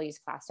reduce single-use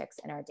plastics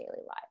in our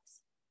daily lives.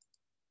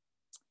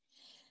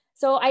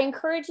 So I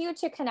encourage you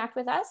to connect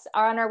with us.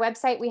 On our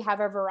website, we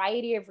have a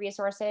variety of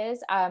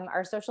resources.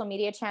 Our social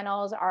media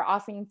channels are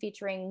often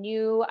featuring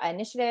new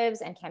initiatives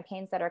and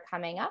campaigns that are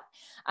coming up.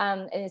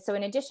 And so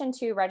in addition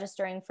to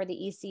registering for the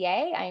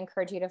ECA, I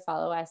encourage you to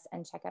follow us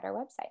and check out our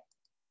website.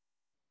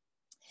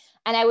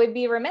 And I would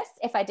be remiss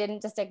if I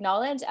didn't just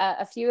acknowledge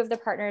a few of the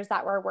partners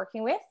that we're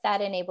working with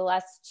that enable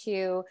us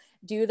to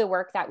do the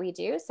work that we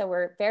do. So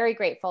we're very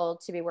grateful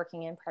to be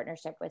working in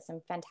partnership with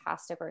some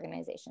fantastic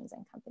organizations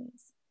and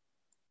companies.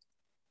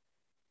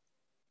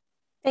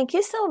 Thank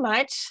you so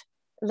much,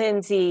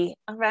 Lindsay.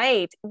 All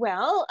right.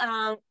 Well,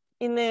 I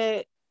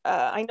noticed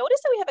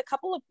that we have a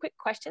couple of quick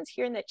questions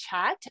here in the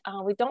chat.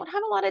 We don't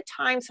have a lot of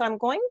time, so I'm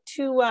going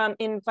to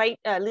invite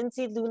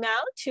Lindsay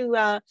Lunau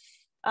to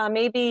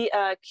maybe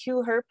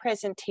cue her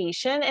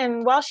presentation.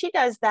 And while she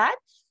does that,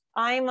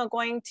 I'm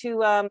going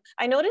to,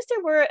 I noticed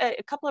there were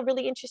a couple of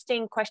really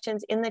interesting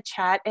questions in the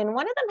chat, and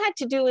one of them had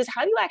to do is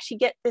how do you actually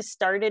get this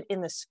started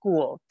in the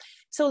school?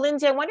 So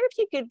Lindsay, I wonder if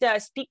you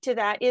could speak to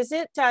that. Does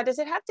it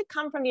have to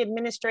come from the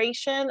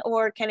administration,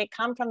 or can it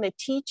come from the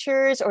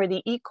teachers or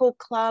the Eco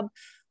Club?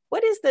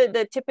 What is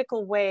the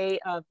typical way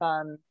of?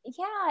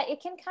 Yeah,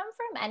 it can come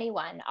from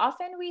anyone.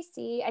 Often we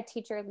see a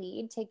teacher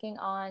lead taking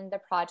on the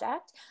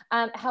project.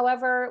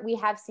 However, we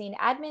have seen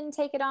admin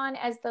take it on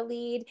as the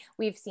lead.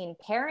 We've seen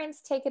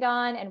parents take it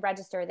on and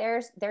register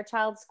their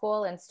child's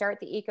school and start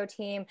the eco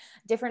team,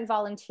 different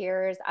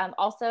volunteers.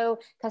 Also,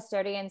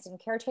 custodians and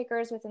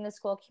caretakers within the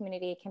school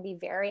community can be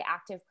very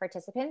active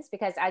participants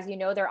because, as you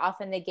know, they're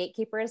often the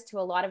gatekeepers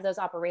to a lot of those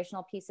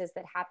operational pieces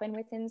that happen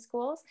within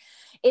schools.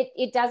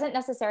 It doesn't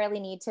necessarily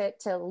need to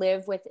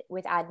live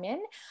with admin.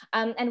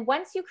 And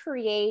once you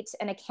create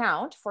an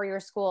account for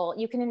your school,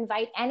 you can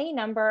invite any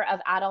number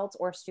of adults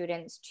or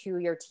students to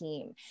your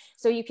team.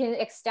 So you can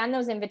extend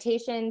those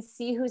invitations,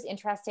 see who's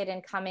interested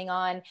in coming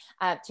on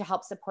to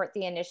help support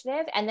the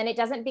initiative. And then it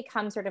doesn't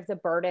become sort of the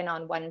burden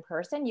on one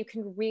person. You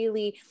can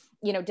really,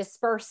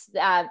 disperse,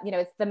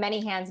 it's the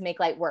many hands make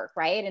light work,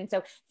 right? And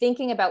so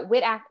thinking about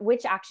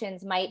which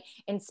actions might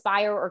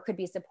inspire or could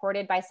be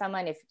supported by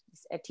someone. If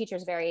a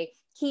teacher's very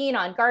keen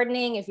on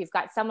gardening, if you've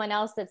got someone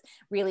else that's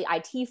really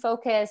IT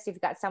focused, if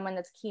you've got someone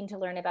that's keen to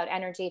learn about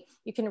energy,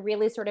 you can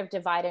really sort of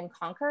divide and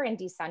conquer and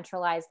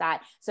decentralize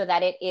that so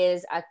that it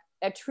is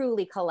a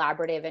truly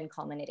collaborative and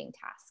culminating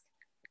task.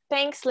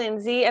 Thanks,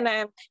 Lindsay. And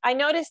I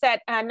noticed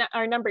that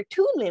our number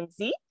 2,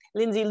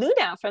 Lindsay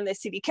Lunau from the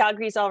City of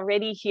Calgary is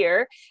already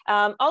here.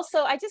 Also,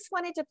 I just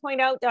wanted to point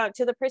out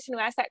to the person who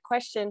asked that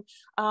question,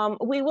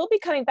 we will be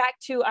coming back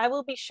to, I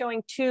will be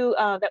showing too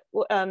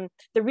the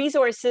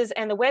resources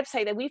and the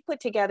website that we've put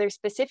together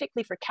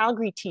specifically for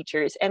Calgary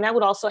teachers, and that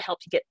would also help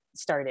you get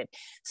started.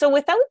 So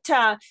without,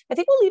 I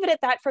think we'll leave it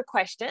at that for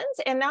questions.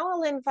 And now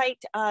I'll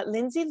invite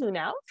Lindsay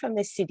Lunau from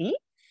the city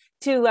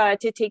to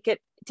take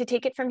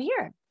it from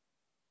here.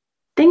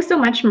 Thanks so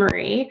much,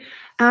 Marie.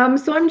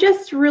 So I'm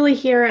just really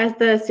here as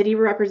the city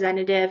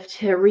representative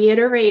to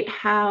reiterate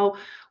how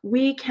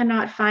we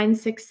cannot find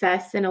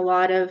success in a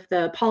lot of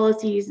the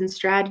policies and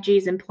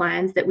strategies and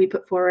plans that we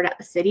put forward at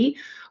the city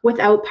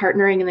without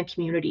partnering in the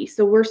community.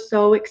 So we're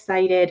so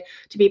excited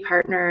to be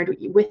partnered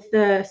with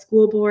the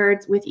school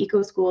boards, with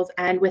EcoSchools,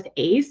 and with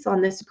ACE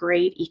on this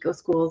great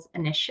EcoSchools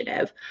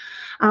initiative.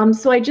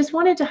 So I just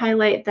wanted to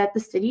highlight that the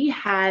city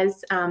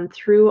has,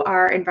 through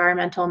our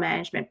environmental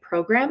management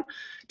program,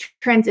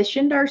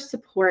 transitioned our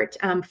support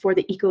for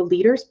the Eco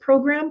Leaders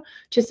program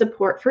to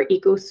support for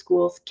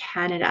EcoSchools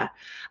Canada.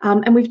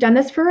 And we've done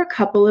this for a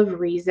couple of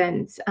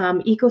reasons.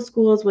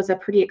 EcoSchools was a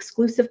pretty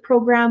exclusive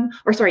program,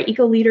 or sorry,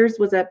 Eco Leaders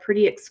was a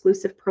pretty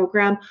exclusive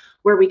program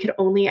where we could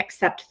only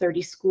accept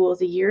 30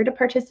 schools a year to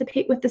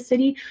participate with the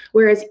city,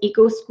 whereas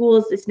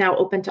EcoSchools is now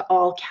open to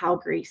all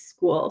Calgary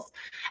schools.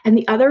 And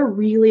the other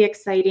really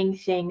exciting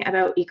thing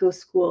about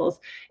EcoSchools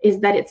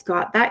is that it's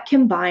got that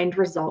combined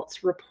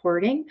results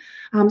reporting,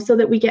 so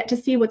that we get to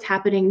see what's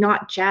happening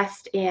not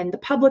just in the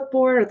public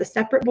board or the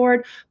separate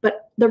board,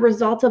 but the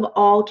results of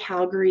all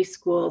Calgary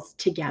schools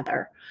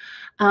together.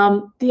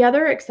 The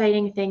other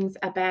exciting things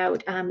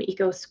about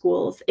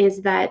EcoSchools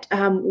is that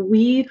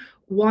we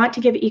want to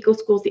give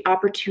EcoSchools the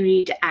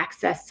opportunity to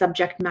access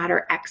subject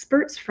matter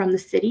experts from the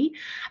city.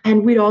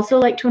 And we'd also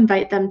like to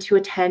invite them to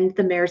attend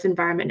the Mayor's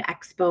Environment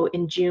Expo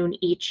in June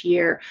each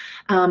year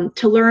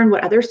to learn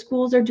what other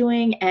schools are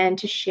doing and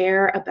to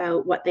share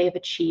about what they have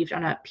achieved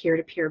on a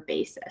peer-to-peer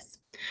basis.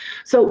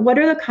 So what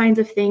are the kinds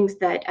of things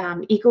that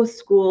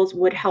EcoSchools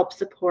would help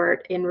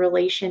support in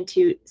relation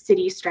to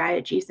city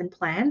strategies and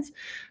plans?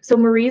 So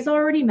Marie's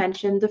already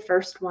mentioned the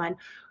first one.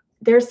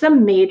 There's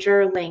some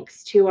major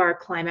links to our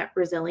climate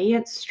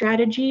resilience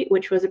strategy,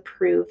 which was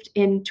approved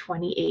in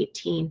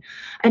 2018.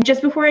 And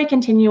just before I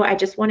continue, I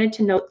just wanted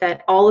to note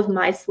that all of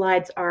my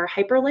slides are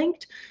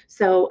hyperlinked.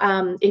 So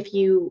if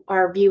you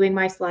are viewing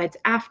my slides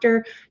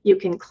after, you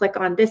can click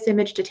on this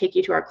image to take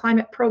you to our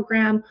climate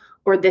program,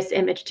 or this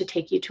image to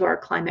take you to our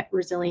climate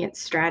resilience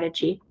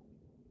strategy.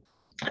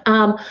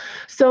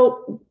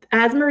 So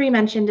As Marie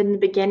mentioned in the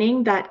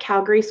beginning, that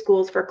Calgary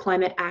Schools for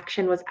Climate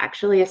Action was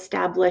actually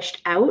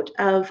established out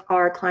of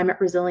our climate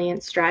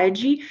resilience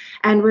strategy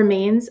and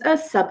remains a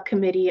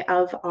subcommittee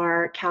of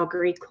our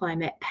Calgary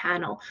Climate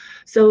Panel.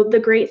 So the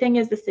great thing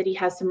is the city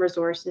has some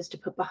resources to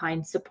put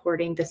behind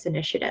supporting this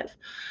initiative.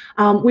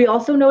 We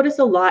also notice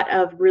a lot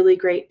of really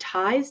great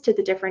ties to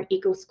the different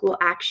EcoSchool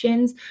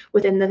actions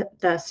within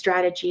the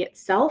strategy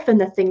itself and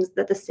the things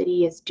that the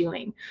city is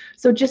doing.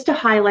 So just to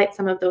highlight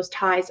some of those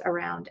ties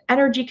around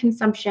energy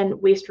consumption,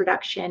 waste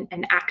reduction,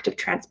 and active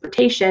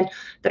transportation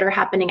that are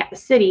happening at the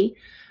city.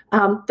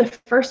 The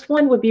first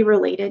one would be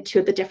related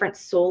to the different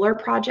solar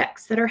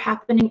projects that are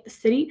happening at the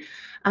city.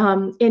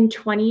 In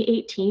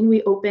 2018,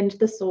 we opened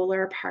the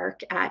solar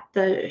park at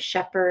the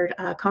Shepherd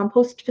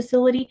compost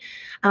facility.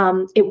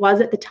 It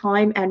was at the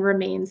time and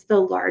remains the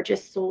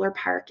largest solar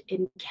park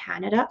in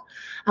Canada.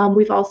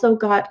 We've also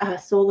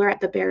got solar at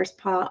the Bears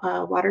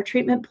Paw water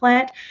treatment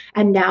plant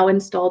and now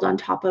installed on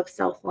top of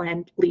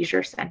Southland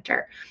Leisure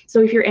Center.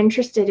 So if you're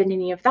interested in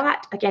any of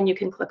that, again, you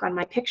can click on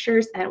my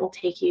pictures and it will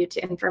take you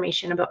to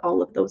information about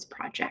all of those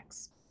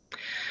projects.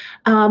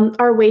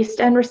 Our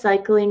waste and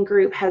recycling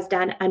group has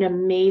done an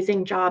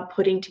amazing job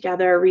putting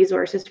together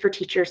resources for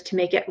teachers to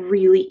make it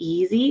really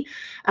easy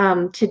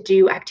to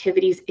do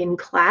activities in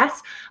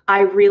class.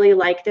 I really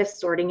like this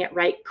sorting it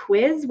right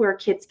quiz where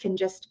kids can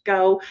just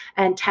go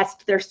and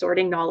test their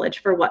sorting knowledge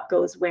for what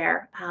goes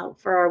where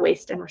for our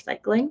waste and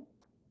recycling.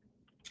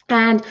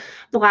 And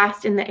the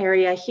last in the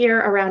area here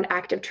around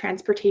active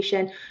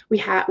transportation,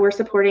 we're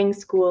supporting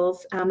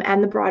schools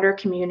and the broader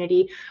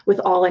community with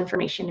all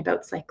information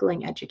about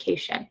cycling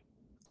education.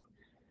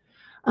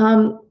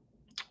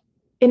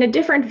 In a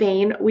different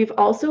vein, we've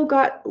also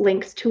got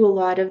links to a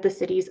lot of the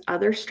city's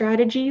other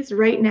strategies.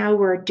 Right now,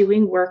 we're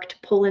doing work to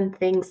pull in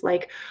things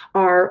like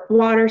our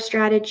water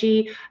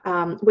strategy,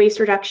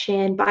 waste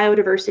reduction,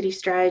 biodiversity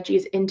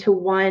strategies into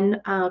one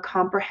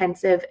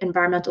comprehensive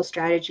environmental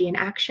strategy and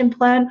action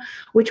plan,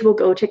 which will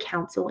go to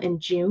council in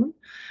June.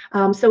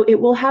 So it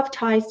will have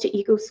ties to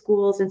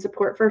EcoSchools and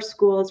support for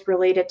schools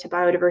related to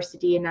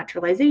biodiversity and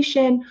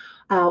naturalization,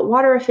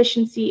 water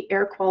efficiency,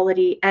 air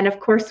quality, and of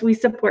course, we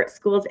support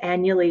schools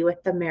annually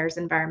with the Mayor's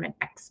Environment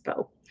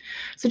Expo.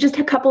 So just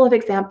a couple of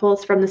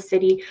examples from the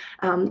city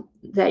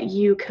that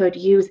you could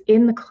use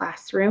in the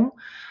classroom.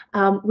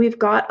 We've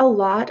got a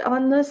lot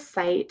on the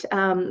site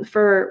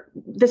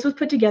this was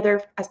put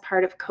together as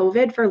part of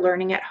COVID for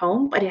learning at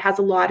home, but it has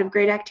a lot of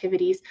great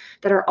activities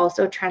that are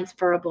also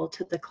transferable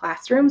to the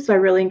classroom. So I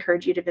really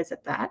encourage you to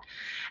visit that.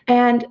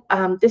 And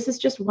this is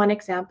just one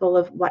example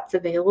of what's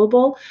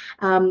available.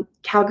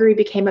 Calgary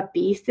became a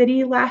bee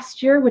city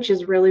last year, which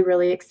is really,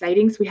 really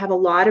exciting. So we have a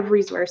lot of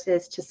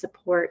resources to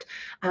support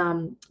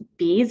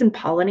bees and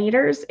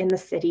pollinators in the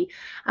city.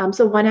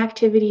 So one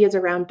activity is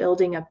around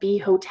building a bee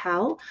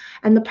hotel,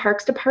 and the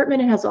Parks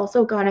Department has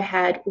also gone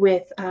ahead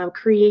with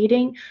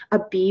creating a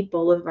bee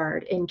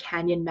boulevard in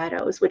Canyon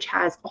Meadows, which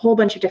has a whole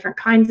bunch of different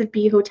kinds of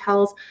bee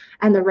hotels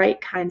and the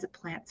right kinds of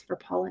plants for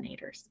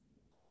pollinators.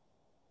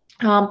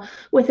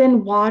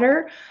 Within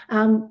water,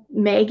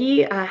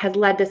 Maggie has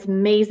led this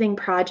amazing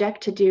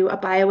project to do a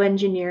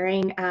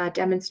bioengineering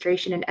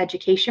demonstration and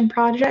education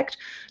project.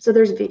 So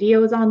there's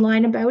videos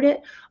online about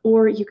it,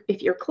 or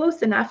if you're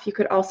close enough, you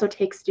could also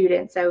take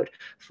students out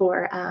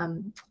for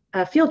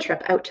a field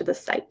trip out to the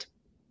site.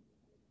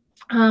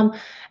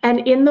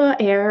 And in the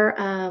air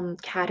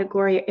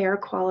category, air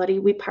quality,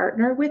 we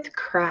partner with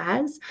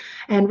CRAS,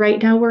 and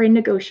right now we're in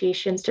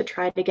negotiations to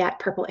try to get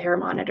purple air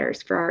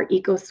monitors for our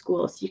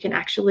EcoSchools. You can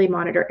actually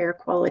monitor air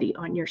quality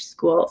on your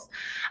schools,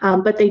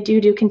 but they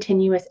do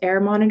continuous air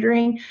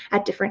monitoring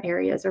at different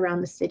areas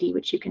around the city,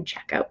 which you can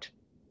check out.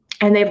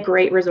 And they have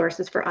great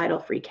resources for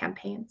idle-free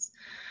campaigns.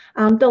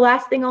 The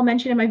last thing I'll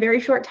mention in my very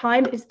short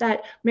time is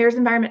that Mayor's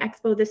Environment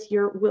Expo this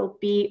year will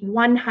be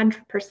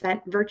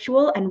 100%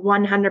 virtual and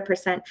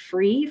 100%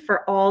 free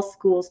for all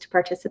schools to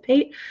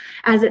participate.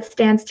 As it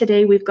stands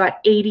today, we've got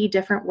 80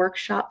 different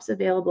workshops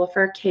available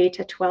for K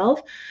to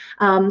 12.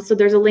 So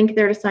there's a link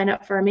there to sign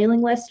up for our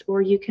mailing list,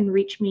 or you can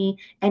reach me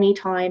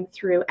anytime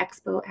through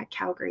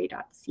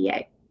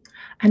expo@calgary.ca.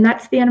 And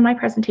that's the end of my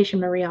presentation,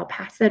 Marie. I'll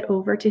pass it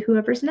over to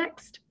whoever's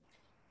next.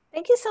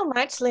 Thank you so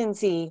much,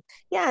 Lindsay.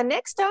 Yeah,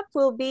 next up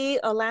will be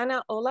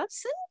Alana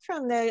Olafson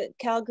from the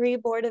Calgary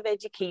Board of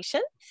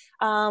Education.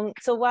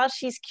 So while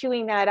she's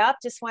queuing that up,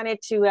 just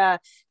wanted to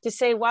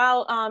say,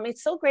 wow,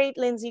 it's so great,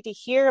 Lindsay, to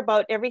hear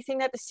about everything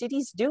that the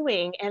city's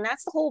doing. And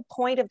that's the whole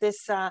point of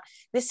this,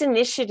 this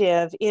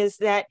initiative, is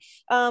that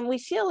we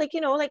feel like,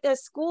 you know, like the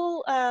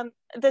school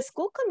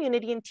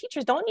community and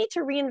teachers don't need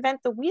to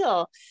reinvent the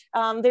wheel.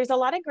 There's a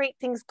lot of great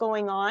things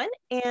going on,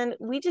 and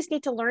we just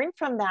need to learn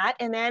from that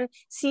and then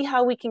see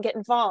how we can get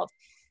involved.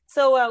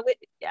 So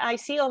I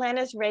see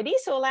Alana's ready.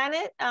 So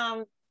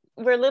Alana,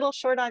 we're a little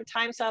short on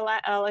time, so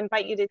I'll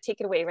invite you to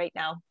take it away right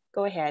now.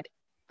 Go ahead.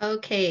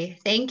 Okay,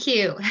 thank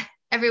you.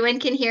 Everyone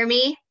can hear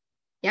me?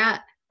 Yeah,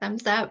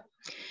 thumbs up.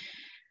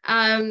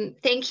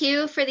 Thank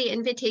you for the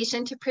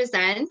invitation to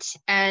present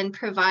and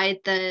provide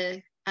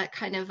the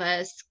kind of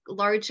a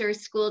larger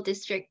school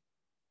district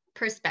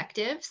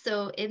perspective.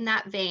 So in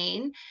that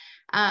vein,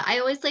 I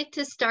always like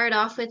to start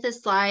off with a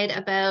slide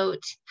about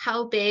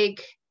how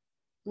big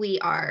we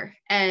are,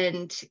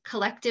 and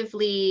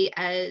collectively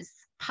as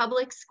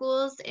public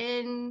schools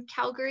in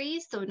Calgary,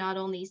 so not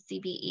only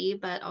CBE,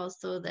 but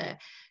also the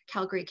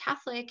Calgary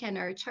Catholic and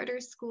our charter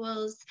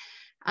schools,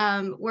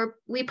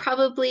 we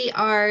probably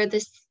are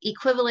this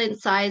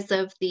equivalent size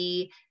of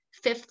the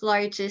 5th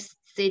largest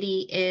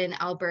city in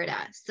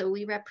Alberta. So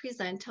we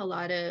represent a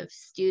lot of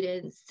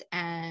students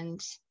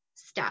and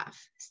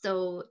staff.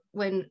 So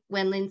when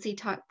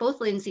both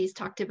Lindsays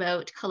talked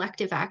about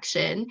collective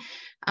action,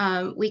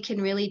 we can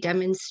really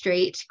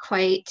demonstrate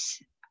quite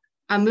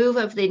a move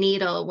of the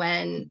needle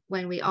when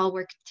we all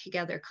work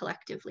together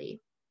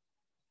collectively.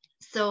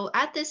 So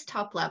at this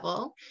top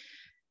level,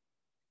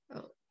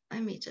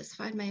 let me just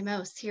find my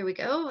mouse. Here we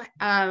go.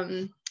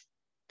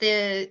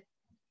 The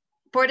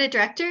board of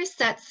directors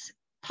sets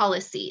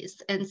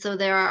policies. And so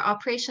there are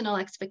operational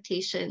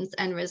expectations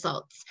and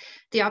results.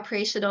 The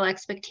operational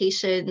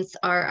expectations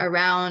are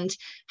around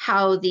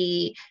how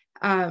the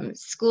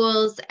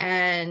schools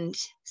and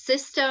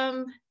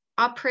system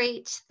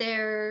operate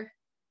their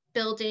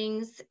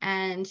buildings,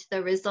 and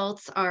the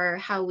results are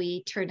how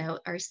we turn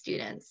out our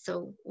students.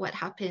 So what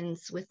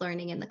happens with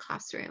learning in the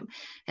classroom.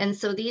 And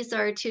so these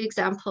are 2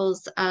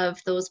 examples of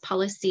those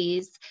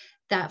policies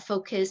that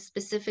focus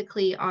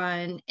specifically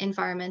on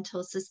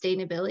environmental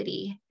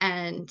sustainability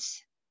and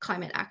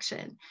climate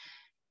action.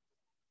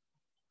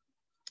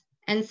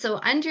 And so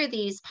under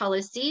these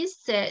policies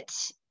sit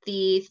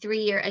the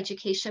 3-year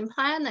education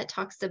plan that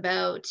talks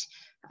about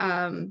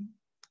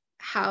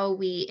how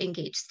we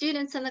engage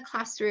students in the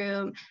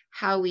classroom,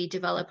 how we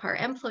develop our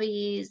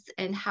employees,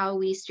 and how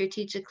we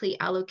strategically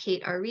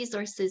allocate our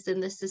resources in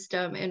the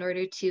system in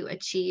order to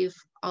achieve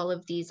all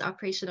of these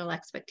operational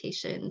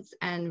expectations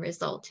and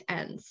result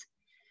ends.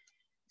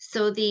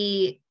 So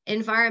the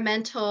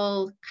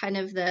environmental, kind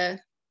of the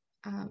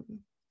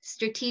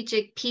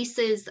strategic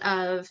pieces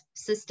of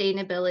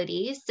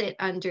sustainability sit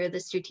under the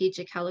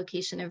strategic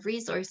allocation of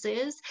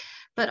resources,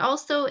 but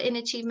also in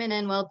achievement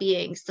and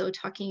well-being. So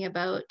talking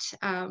about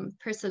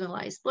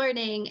personalized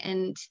learning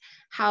and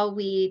how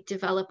we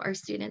develop our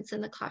students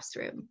in the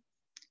classroom.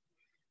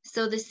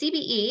 So the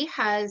CBE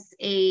has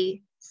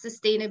a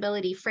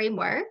sustainability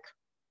framework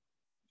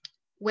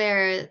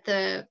where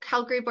the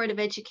Calgary Board of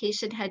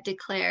Education had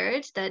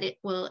declared that it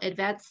will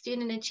advance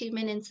student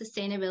achievement and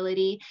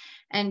sustainability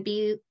and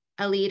be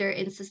a leader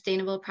in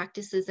sustainable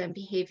practices and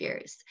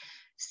behaviors.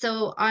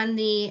 So on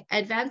the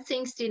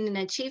advancing student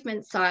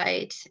achievement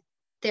side,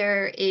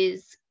 there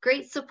is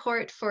great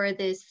support for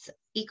this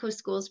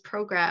EcoSchools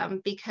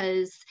program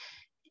because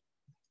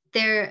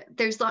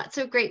there's lots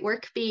of great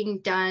work being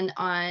done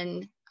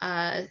on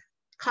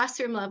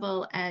classroom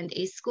level and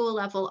a school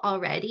level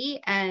already.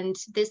 And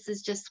this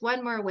is just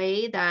one more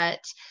way that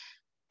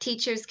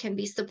teachers can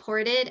be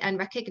supported and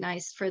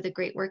recognized for the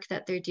great work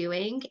that they're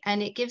doing.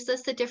 And it gives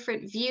us a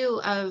different view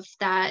of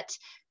that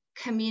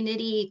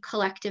community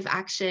collective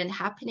action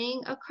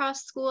happening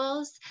across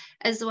schools,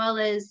 as well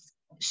as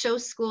show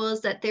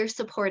schools that they're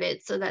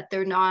supported so that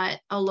they're not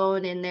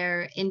alone in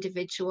their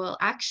individual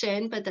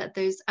action, but that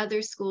there's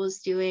other schools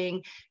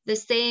doing the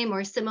same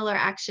or similar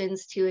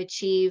actions to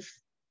achieve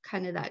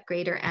kind of that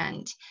greater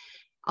end.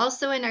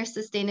 Also in our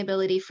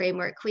sustainability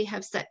framework, we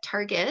have set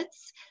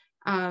targets.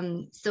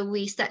 So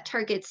we set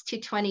targets to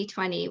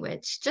 2020,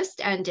 which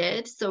just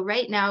ended. So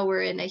right now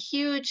we're in a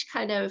huge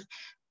kind of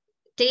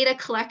data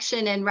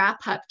collection and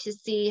wrap up to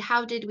see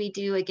how did we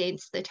do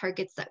against the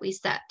targets that we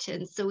set.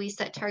 And so we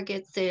set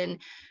targets in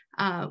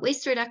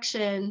waste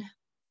reduction,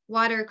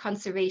 water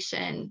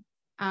conservation,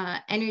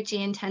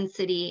 energy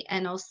intensity,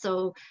 and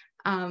also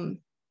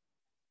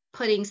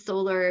putting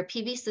solar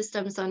PV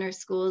systems on our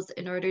schools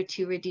in order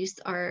to reduce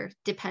our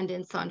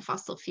dependence on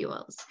fossil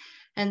fuels.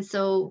 And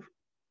so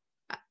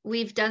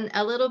we've done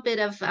a little bit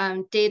of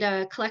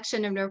data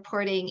collection and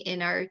reporting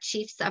in our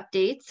chief's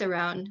updates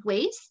around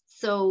waste.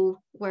 So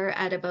we're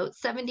at about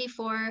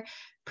 74%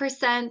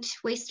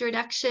 waste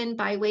reduction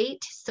by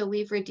weight. So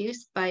we've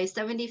reduced by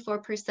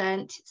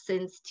 74%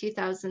 since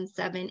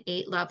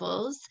 2007-8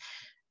 levels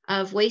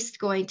of waste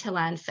going to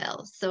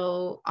landfill.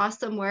 So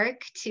awesome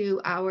work to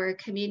our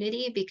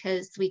community,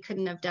 because we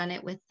couldn't have done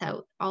it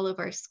without all of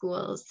our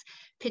schools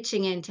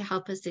pitching in to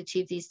help us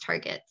achieve these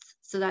targets.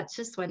 So that's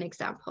just one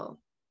example.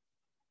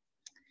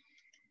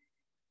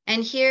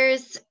 And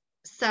here's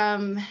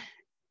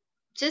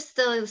just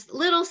a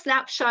little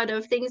snapshot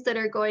of things that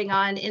are going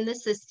on in the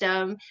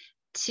system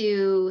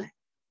to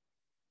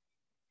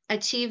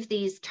achieve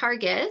these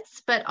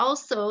targets, but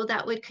also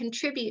that would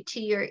contribute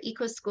to your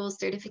EcoSchool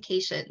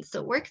certification.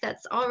 So work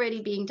that's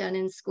already being done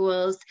in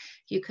schools,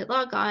 you could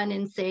log on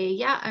and say,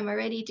 yeah, I'm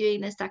already doing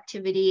this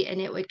activity,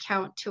 and it would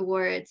count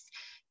towards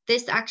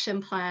this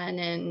action plan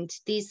and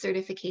these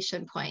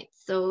certification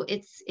points. So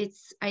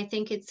I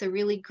think it's a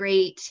really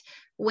great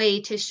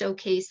way to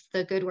showcase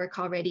the good work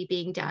already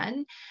being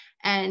done.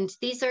 And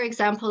these are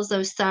examples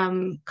of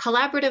some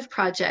collaborative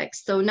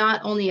projects. So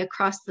not only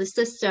across the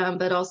system,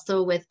 but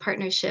also with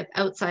partnership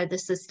outside the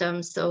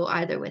system. So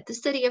either with the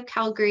City of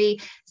Calgary.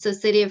 So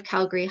City of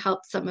Calgary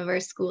helps some of our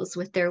schools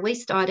with their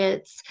waste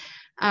audits.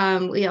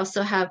 We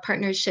also have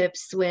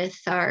partnerships with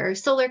our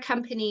solar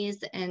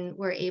companies, and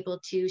we're able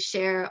to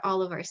share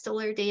all of our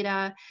solar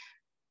data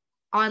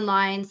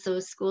online so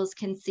schools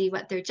can see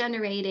what they're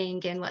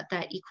generating and what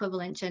that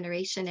equivalent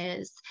generation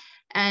is.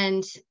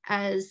 And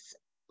as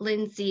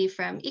Lindsay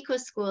from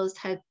EcoSchools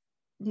had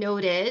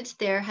noted,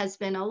 there has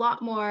been a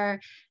lot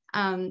more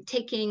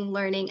taking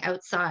learning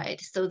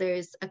outside. So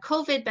there's a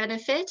COVID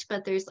benefit,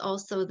 but there's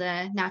also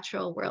the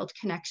natural world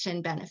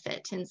connection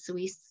benefit. And so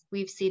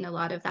we've seen a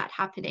lot of that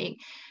happening.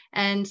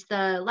 And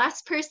the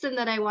last person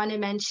that I want to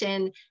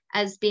mention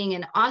as being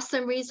an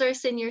awesome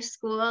resource in your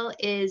school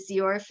is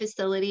your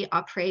facility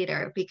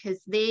operator,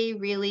 because they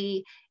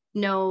really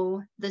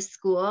know the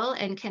school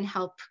and can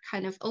help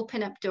kind of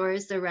open up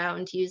doors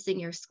around using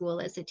your school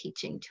as a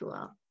teaching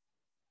tool.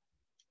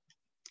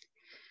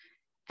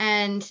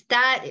 And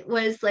that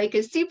was like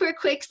a super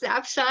quick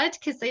snapshot,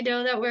 because I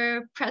know that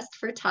we're pressed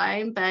for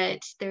time, but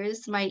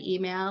there's my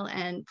email,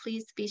 and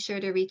please be sure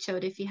to reach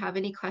out if you have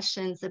any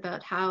questions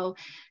about how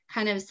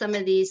kind of some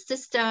of these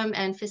system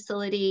and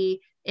facility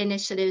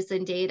initiatives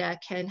and data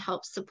can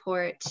help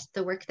support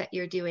the work that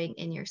you're doing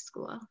in your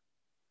school.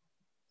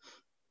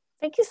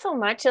 Thank you so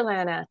much,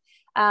 Alana.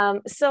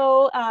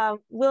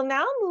 We'll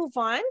now move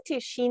on to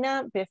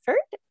Sheena Bifford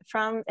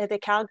from the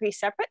Calgary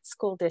Separate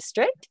School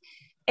District.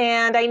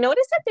 And I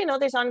noticed that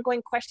there's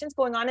ongoing questions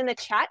going on in the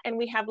chat, and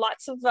we have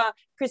lots of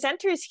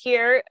presenters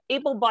here,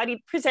 able-bodied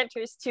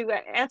presenters, to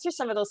answer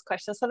some of those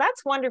questions. So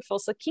that's wonderful.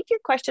 So keep your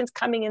questions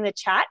coming in the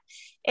chat.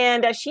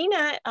 And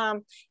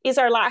Sheena is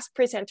our last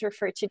presenter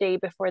for today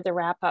before the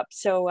wrap up.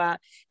 So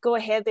go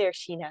ahead there,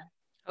 Sheena.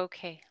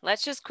 Okay,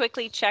 let's just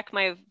quickly check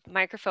my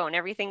microphone.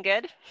 Everything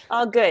good?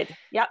 All good.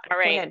 Yep. All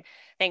right. Go ahead.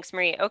 Thanks,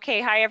 Marie.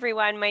 Okay, hi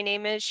everyone. My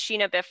name is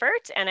Sheena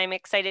Biffert, and I'm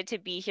excited to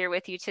be here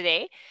with you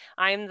today.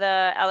 I'm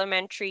the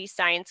elementary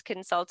science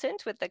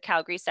consultant with the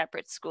Calgary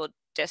Separate School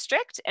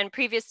District. And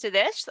previous to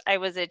this, I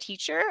was a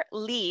teacher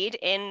lead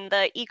in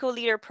the Eco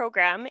Leader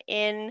program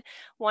in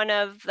one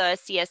of the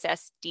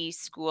CSSD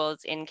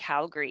schools in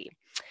Calgary.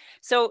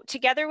 So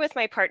together with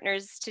my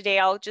partners today,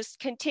 I'll just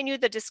continue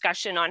the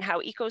discussion on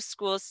how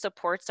EcoSchools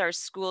supports our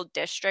school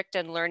district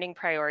and learning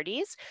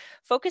priorities,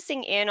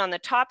 focusing in on the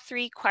top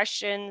 3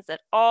 questions that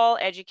all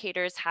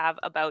educators have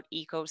about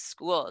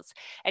EcoSchools.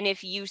 And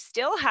if you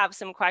still have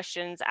some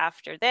questions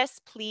after this,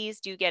 please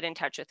do get in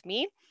touch with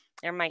me,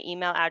 and my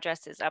email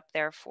address is up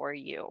there for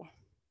you.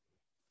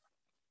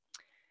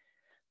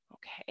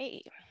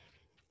 Okay.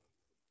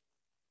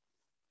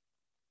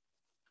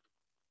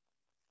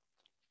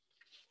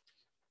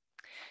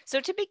 So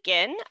to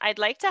begin, I'd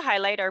like to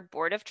highlight our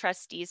Board of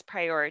Trustees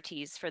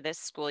priorities for this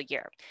school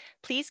year.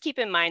 Please keep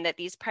in mind that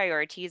these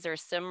priorities are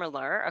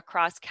similar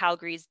across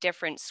Calgary's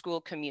different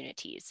school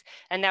communities,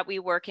 and that we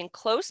work in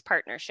close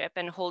partnership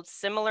and hold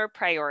similar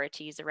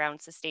priorities around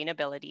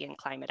sustainability and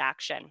climate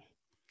action.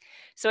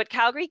 So at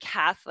Calgary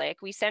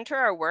Catholic, we center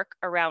our work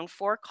around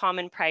 4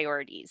 common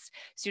priorities: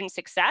 student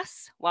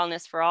success,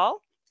 wellness for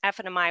all,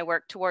 F&MI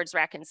work towards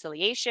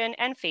reconciliation,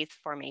 and faith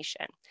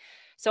formation.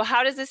 So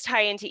how does this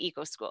tie into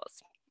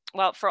EcoSchools?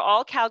 Well, for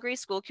all Calgary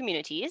school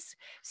communities,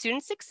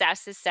 student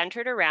success is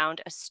centered around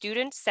a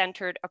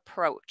student-centered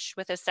approach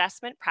with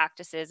assessment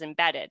practices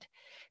embedded.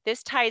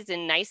 This ties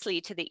in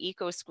nicely to the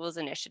EcoSchools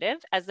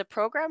initiative, as the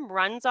program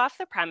runs off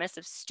the premise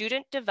of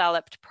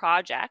student-developed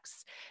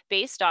projects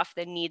based off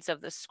the needs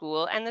of the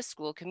school and the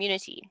school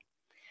community.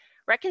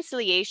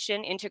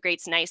 Reconciliation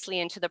integrates nicely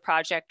into the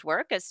project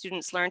work as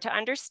students learn to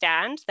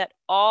understand that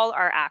all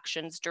our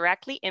actions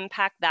directly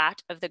impact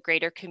that of the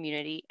greater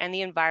community and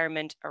the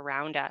environment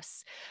around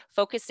us,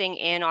 focusing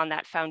in on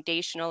that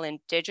foundational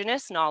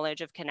Indigenous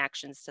knowledge of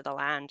connections to the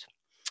land.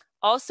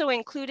 Also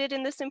included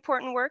in this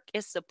important work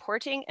is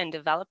supporting and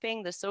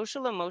developing the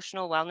social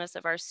emotional wellness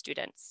of our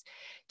students,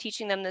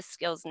 teaching them the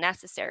skills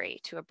necessary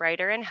to a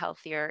brighter and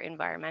healthier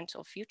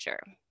environmental future.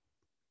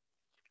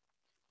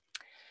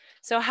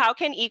 So how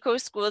can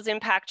EcoSchools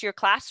impact your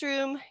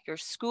classroom, your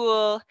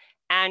school,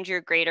 and your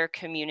greater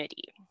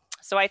community?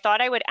 So I thought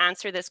I would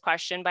answer this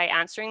question by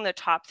answering the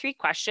top 3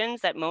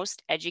 questions that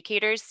most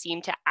educators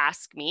seem to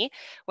ask me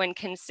when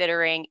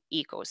considering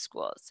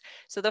EcoSchools.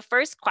 So the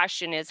first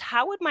question is,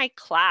 how would my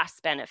class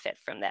benefit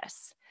from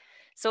this?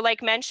 So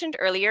like mentioned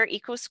earlier,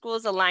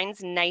 EcoSchools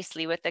aligns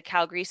nicely with the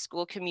Calgary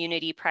school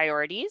community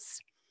priorities,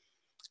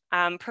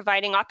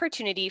 providing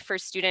opportunity for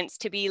students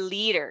to be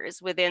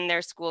leaders within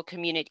their school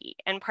community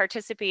and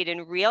participate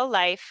in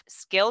real-life,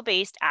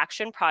 skill-based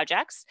action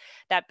projects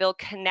that build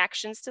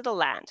connections to the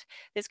land.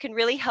 This can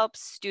really help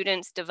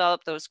students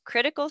develop those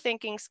critical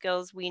thinking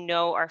skills we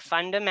know are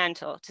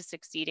fundamental to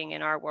succeeding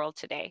in our world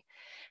today.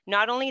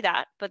 Not only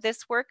that, but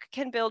this work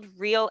can build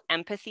real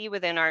empathy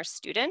within our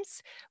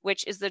students,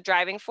 which is the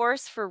driving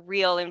force for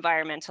real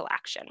environmental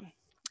action.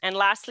 And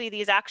lastly,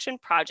 these action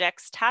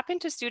projects tap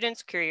into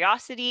students'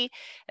 curiosity,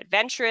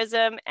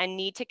 adventurism, and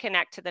need to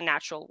connect to the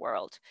natural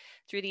world.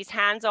 Through these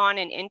hands-on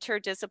and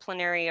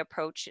interdisciplinary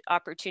approach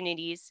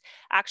opportunities,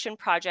 action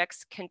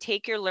projects can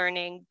take your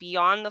learning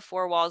beyond the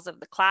four walls of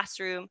the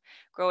classroom,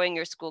 growing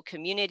your school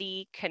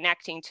community,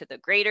 connecting to the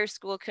greater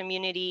school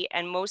community,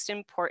 and most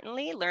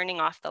importantly,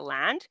 learning off the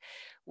land,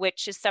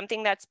 which is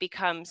something that's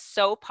become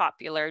so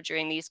popular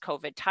during these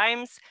COVID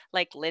times,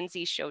 like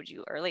Lindsay showed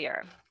you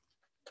earlier.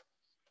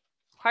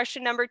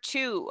 Question number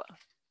 2,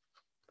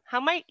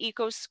 how might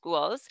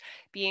EcoSchools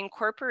be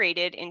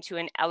incorporated into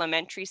an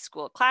elementary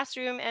school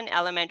classroom and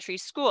elementary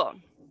school?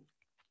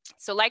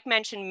 So like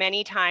mentioned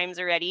many times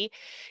already,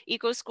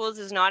 EcoSchools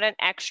is not an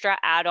extra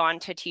add-on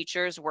to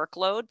teachers'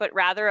 workload, but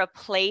rather a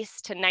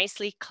place to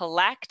nicely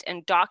collect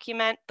and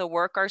document the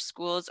work our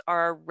schools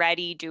are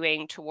already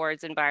doing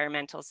towards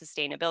environmental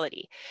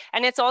sustainability.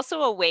 And it's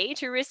also a way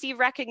to receive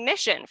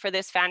recognition for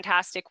this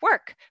fantastic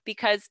work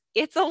because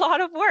it's a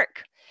lot of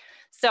work.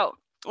 So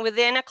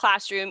within a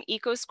classroom,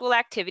 EcoSchool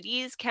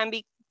activities can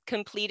be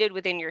completed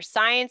within your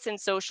science and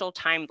social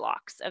time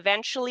blocks.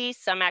 Eventually,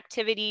 some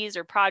activities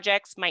or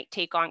projects might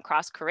take on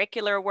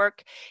cross-curricular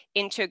work,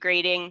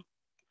 integrating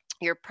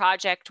your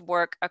project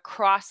work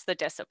across the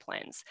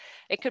disciplines.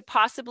 It could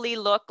possibly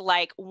look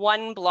like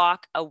 1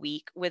 block a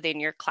week within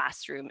your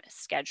classroom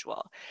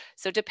schedule.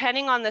 So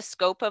depending on the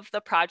scope of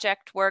the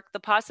project work, the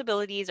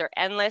possibilities are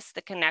endless,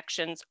 the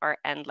connections are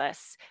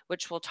endless,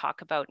 which we'll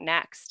talk about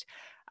next.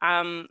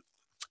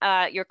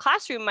 Your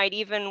classroom might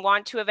even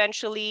want to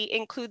eventually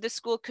include the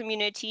school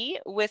community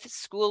with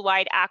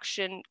school-wide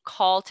action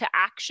call to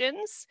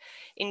actions,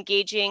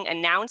 engaging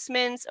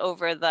announcements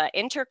over the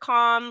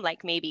intercom,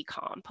 like maybe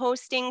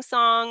composting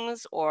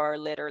songs or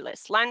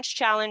litterless lunch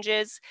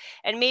challenges,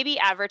 and maybe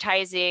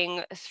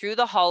advertising through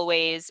the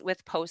hallways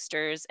with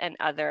posters and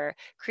other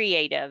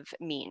creative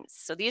means.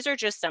 So these are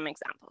just some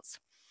examples.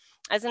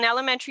 As an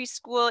elementary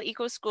school,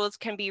 EcoSchools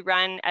can be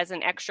run as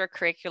an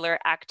extracurricular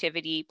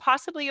activity,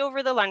 possibly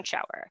over the lunch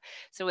hour.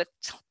 So with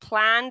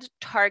planned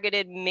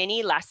targeted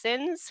mini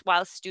lessons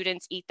while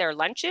students eat their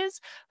lunches,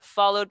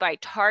 followed by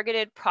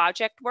targeted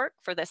project work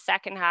for the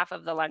second half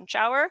of the lunch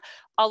hour,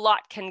 a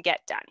lot can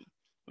get done,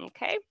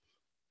 okay?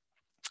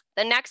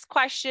 The next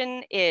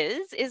question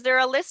is there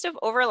a list of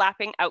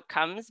overlapping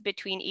outcomes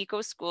between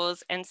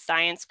EcoSchools and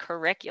science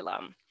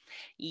curriculum?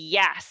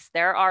 Yes,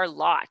 there are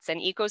lots, and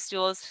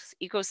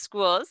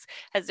EcoSchools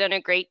has done a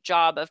great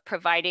job of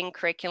providing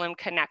curriculum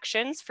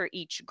connections for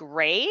each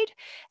grade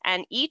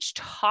and each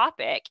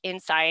topic in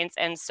science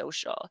and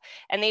social.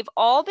 And they've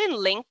all been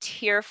linked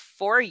here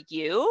for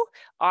you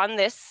on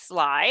this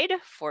slide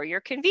for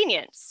your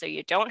convenience, so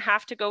you don't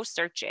have to go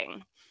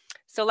searching.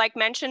 So like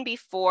mentioned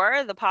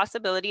before, the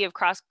possibility of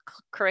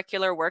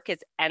cross-curricular work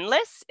is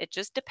endless. It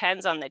just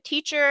depends on the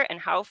teacher and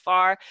how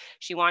far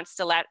she wants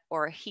to let,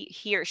 or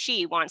he or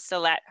she wants to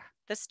let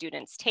the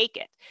students take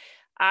it.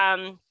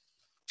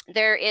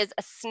 There is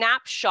a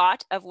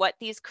snapshot of what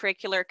these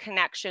curricular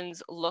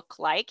connections look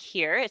like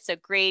here. It's a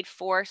grade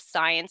 4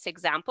 science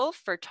example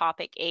for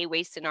topic A,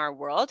 waste in our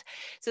world.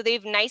 So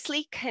they've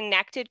nicely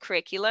connected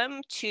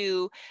curriculum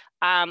to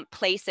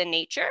place and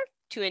nature,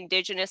 to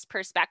Indigenous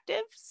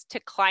perspectives, to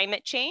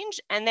climate change,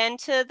 and then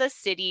to the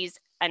city's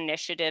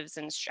initiatives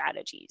and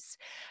strategies.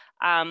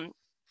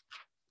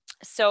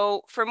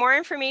 So for more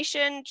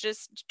information,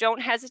 just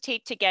don't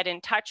hesitate to get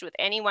in touch with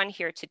anyone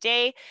here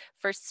today.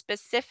 For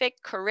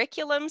specific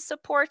curriculum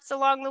supports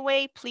along the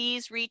way,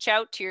 please reach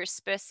out to your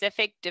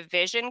specific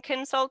division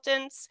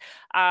consultants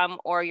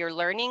or your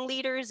learning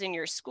leaders in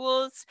your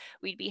schools.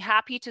 We'd be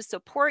happy to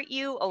support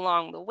you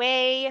along the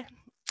way.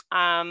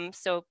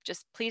 So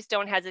just please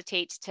don't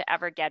hesitate to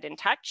ever get in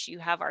touch. You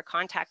have our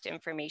contact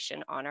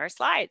information on our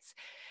slides.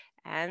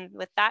 And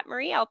with that,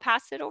 Marie, I'll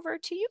pass it over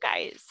to you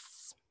guys.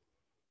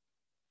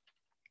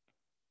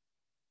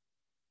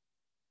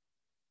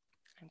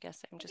 I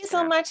guess I'm just. Thank you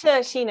so much,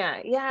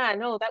 Sheena. Yeah,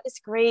 no, that was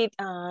great.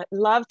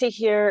 Love to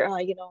hear,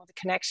 you know, the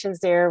connections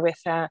there with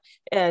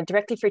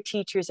directly for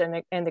teachers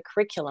and the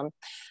curriculum.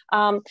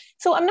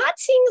 So I'm not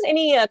seeing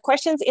any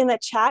questions in the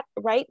chat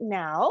right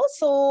now.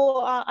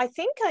 So I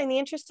think in the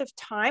interest of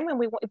time, and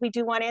we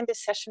do want to end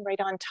this session right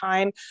on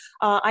time,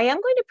 I am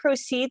going to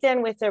proceed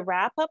then with the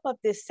wrap up of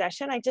this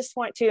session. I just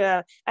want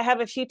to, I have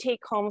a few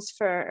take homes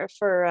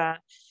to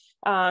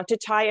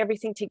tie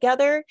everything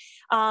together.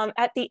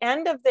 At the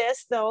end of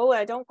this,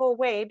 though, don't go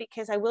away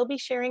because I will be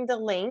sharing the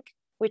link,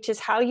 which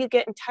is how you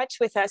get in touch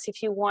with us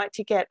if you want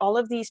to get all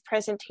of these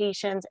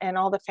presentations and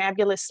all the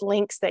fabulous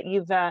links that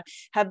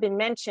have been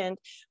mentioned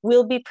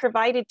will be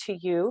provided to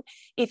you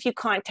if you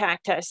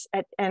contact us.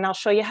 And I'll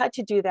show you how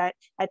to do that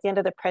at the end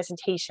of the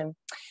presentation.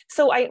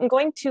 So I'm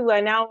going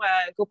to now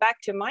go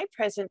back to my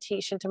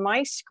presentation, to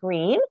my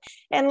screen,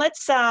 and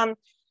let's, there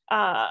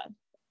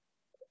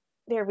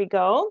we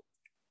go.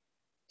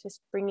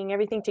 Just bringing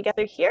everything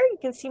together here. You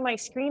can see my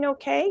screen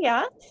okay,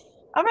 yeah?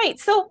 All right,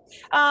 so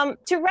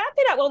to wrap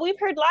it up, well, we've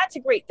heard lots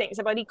of great things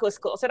about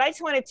EcoSchools, but I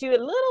just wanted to do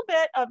a little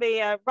bit of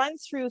a run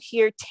through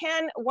here,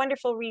 10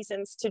 wonderful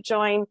reasons to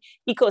join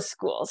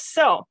EcoSchools.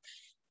 So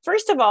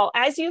First of all,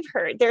 as you've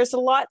heard, there's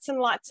lots and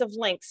lots of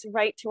links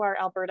right to our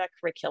Alberta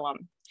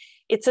curriculum.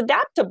 It's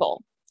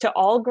adaptable to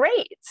all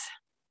grades,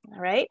 all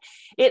right?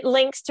 It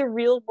links to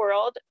real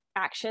world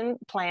action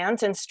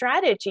plans and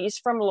strategies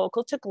from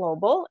local to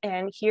global.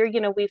 And here,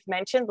 we've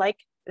mentioned like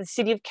the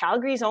City of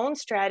Calgary's own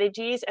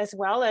strategies, as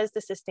well as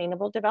the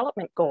Sustainable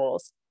Development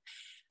Goals.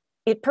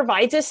 It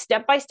provides a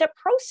step-by-step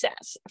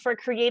process for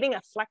creating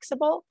a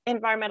flexible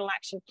environmental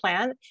action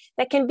plan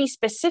that can be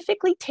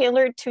specifically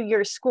tailored to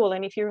your school.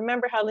 And if you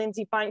remember how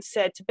Lindsay Bunch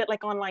said, it's a bit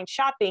like online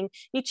shopping.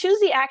 You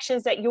choose the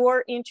actions that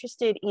you're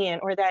interested in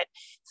or that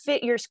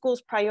fit your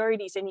school's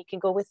priorities, and you can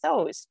go with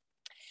those.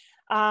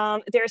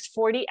 There's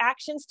 40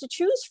 actions to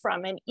choose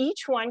from, and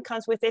each one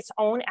comes with its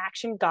own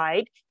action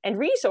guide and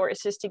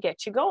resources to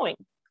get you going.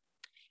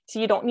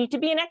 So you don't need to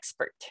be an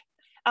expert.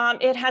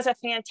 It has a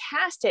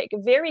fantastic,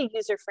 very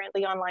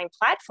user-friendly online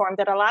platform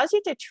that allows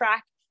you to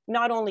track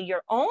not only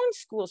your own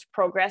school's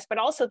progress, but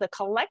also the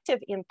collective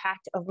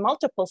impact of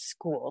multiple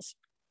schools.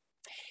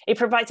 It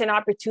provides an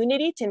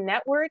opportunity to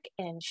network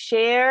and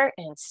share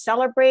and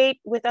celebrate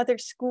with other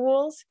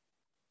schools.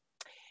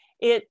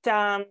 There's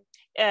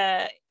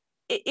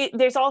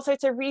all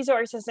sorts of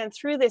resources, and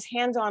through this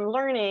hands-on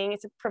learning,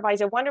 it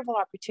provides a wonderful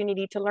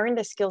opportunity to learn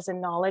the skills and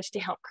knowledge to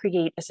help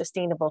create a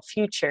sustainable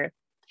future.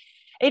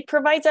 It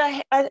provides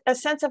a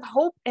sense of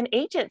hope and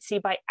agency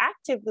by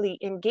actively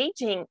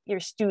engaging your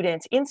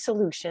students in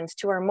solutions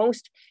to our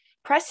most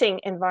pressing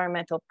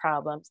environmental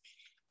problems.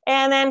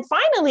 And then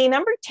finally,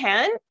 number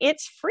 10,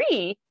 it's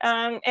free,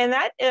 and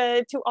that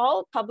to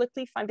all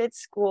publicly funded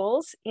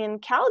schools in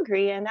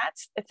Calgary, and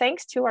that's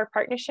thanks to our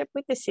partnership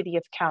with the City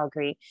of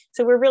Calgary.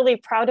 So we're really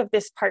proud of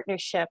this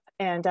partnership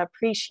and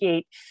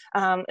appreciate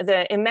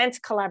the immense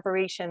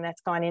collaboration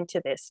that's gone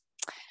into this.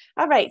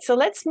 All right, so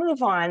let's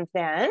move on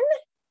then.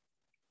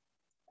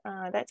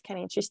 That's kind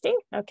of interesting.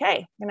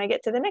 Okay, when I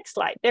get to the next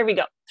slide, there we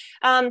go.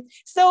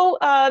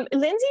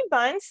 Lindsay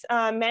Bunce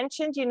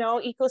mentioned,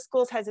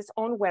 EcoSchools has its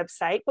own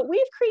website, but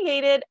we've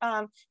created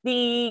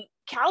the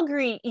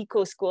Calgary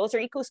EcoSchools, or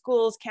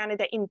EcoSchools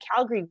Canada in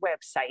Calgary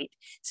website,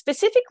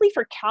 specifically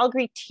for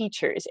Calgary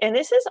teachers. And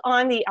this is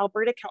on the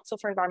Alberta Council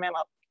for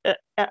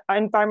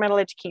Environmental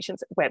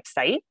Education's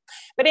website.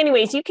 But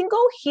anyways, you can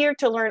go here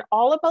to learn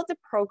all about the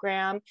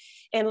program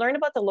and learn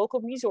about the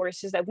local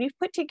resources that we've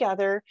put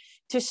together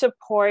to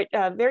support,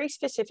 very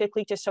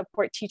specifically to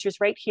support teachers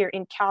right here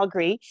in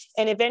Calgary,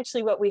 and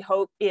eventually what we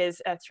hope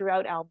is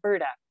throughout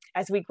Alberta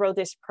as we grow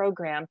this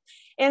program.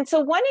 And so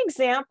one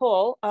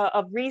example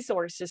of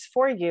resources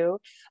for you,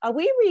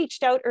 we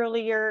reached out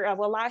earlier,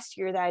 last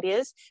year that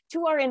is,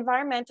 to our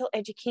environmental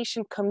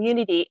education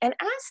community and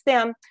asked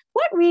them,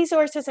 what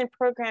resources and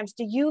programs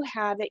do you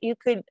have that you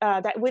could,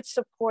 that would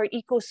support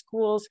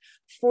EcoSchools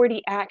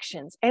 40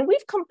 actions? And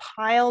we've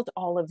compiled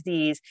all of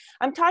these.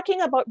 I'm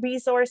talking about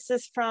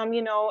resources from,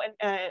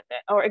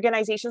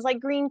 organizations like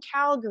Green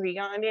Calgary,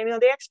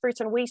 the experts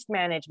on waste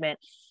management,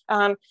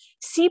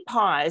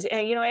 CPAWS,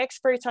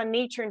 experts on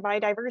nature and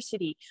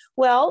biodiversity.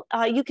 Well,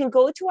 you can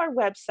go to our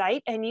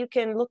website and you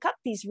can look up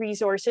these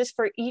resources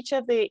for each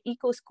of the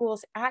EcoSchools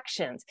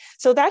actions.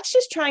 So that's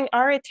just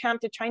our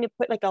attempt at trying to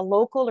put like a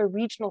local or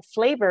regional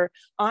flavor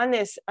on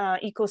this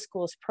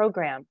EcoSchools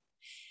program.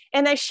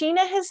 And as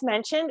Sheena has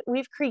mentioned,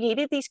 we've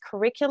created these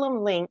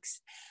curriculum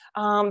links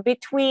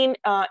between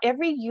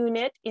every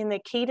unit in the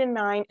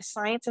K-9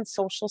 Science and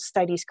Social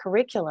Studies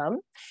curriculum,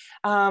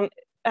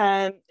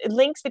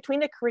 links between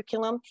the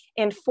curriculum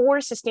and 4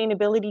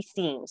 sustainability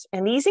themes.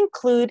 And these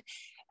include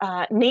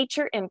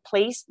nature and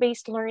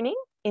place-based learning,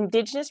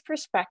 Indigenous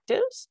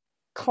perspectives,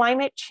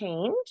 climate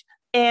change,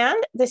 and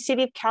the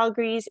City of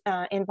Calgary's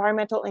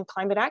environmental and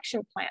climate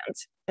action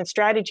plans and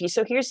strategies.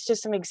 So here's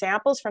just some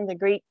examples from the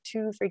grade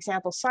 2, for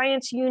example,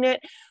 science unit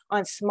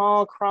on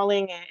small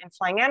crawling and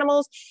flying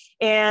animals.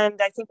 And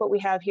I think what we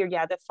have here,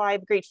 the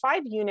grade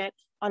 5 unit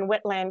on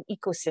wetland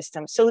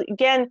ecosystems. So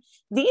again,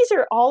 these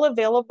are all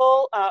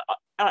available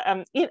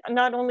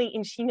not only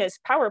in Sheena's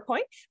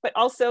PowerPoint, but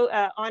also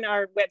on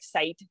our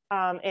website.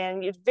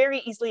 And it's very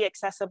easily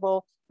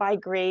accessible by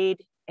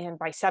grade and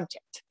by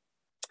subject.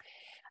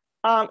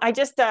 I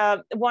just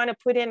want to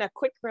put in a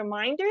quick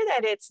reminder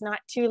that it's not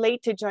too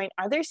late to join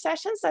other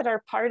sessions that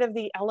are part of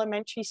the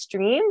elementary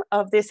stream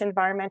of this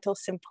environmental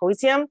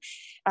symposium.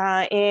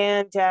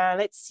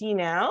 Let's see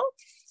now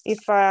if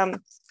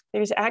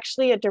there's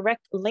actually a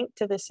direct link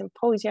to the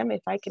symposium,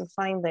 if I can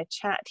find the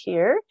chat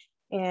here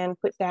and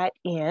put that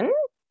in.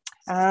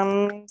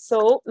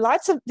 So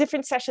lots of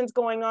different sessions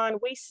going on: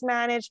 waste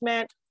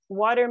management,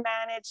 water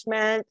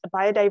management,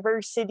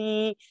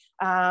 biodiversity,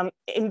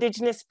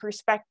 Indigenous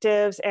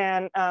perspectives,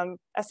 and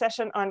a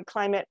session on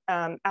climate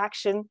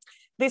action.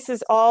 This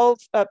is all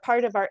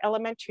part of our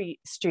elementary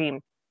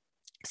stream.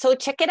 So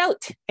check it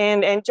out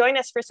and join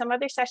us for some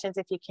other sessions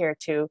if you care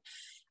to.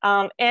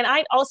 And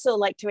I'd also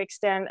like to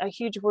extend a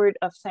huge word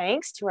of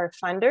thanks to our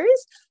funders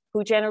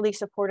who generally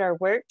support our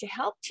work to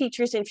help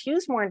teachers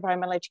infuse more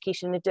environmental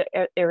education into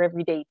their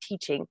everyday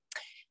teaching.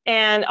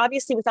 And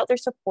obviously without their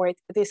support,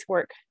 this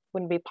work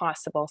wouldn't be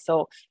possible.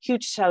 So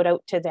huge shout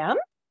out to them.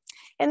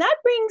 And that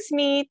brings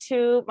me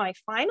to my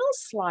final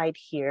slide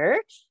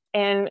here,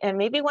 and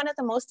maybe one of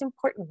the most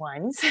important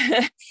ones.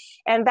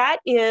 And that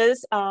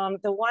is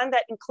the one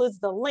that includes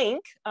the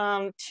link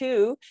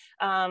to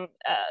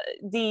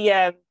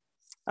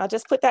I'll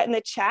just put that in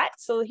the chat.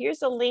 So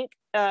here's a link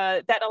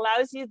that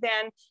allows you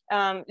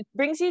then,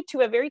 brings you to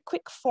a very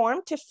quick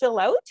form to fill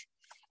out.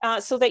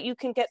 So that you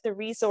can get the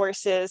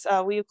resources.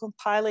 We're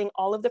compiling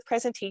all of the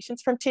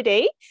presentations from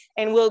today,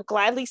 and we'll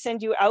gladly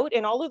send you out.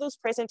 And all of those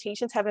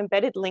presentations have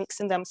embedded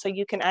links in them so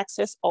you can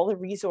access all the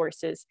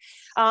resources.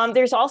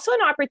 There's also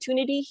an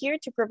opportunity here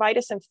to provide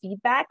us some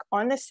feedback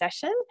on the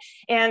session.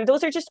 And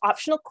those are just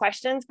optional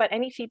questions, but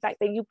any feedback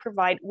that you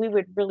provide, we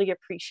would really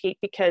appreciate,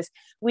 because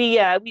we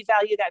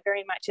value that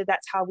very much. And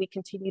that's how we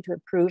continue to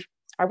improve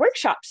our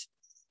workshops.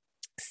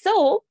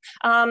 So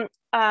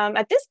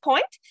at this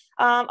point,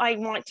 I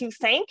want to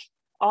thank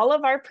all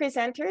of our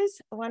presenters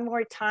one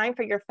more time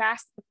for your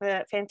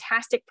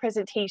fantastic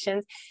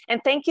presentations.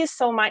 And thank you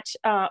so much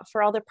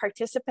for all the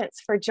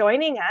participants for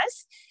joining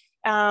us.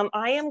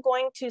 I am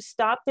going to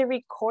stop the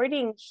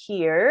recording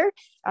here.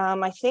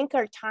 I think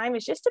our time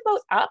is just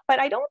about up, but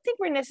I don't think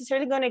we're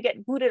necessarily going to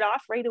get booted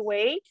off right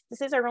away.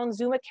 This is our own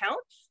Zoom account.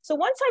 So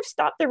once I've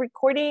stopped the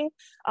recording,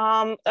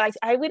 I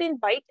would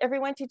invite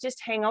everyone to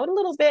just hang out a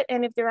little bit.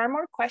 And if there are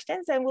more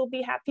questions, then we'll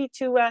be happy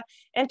to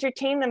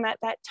entertain them at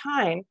that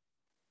time.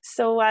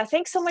 So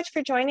thanks so much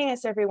for joining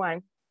us,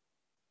 everyone.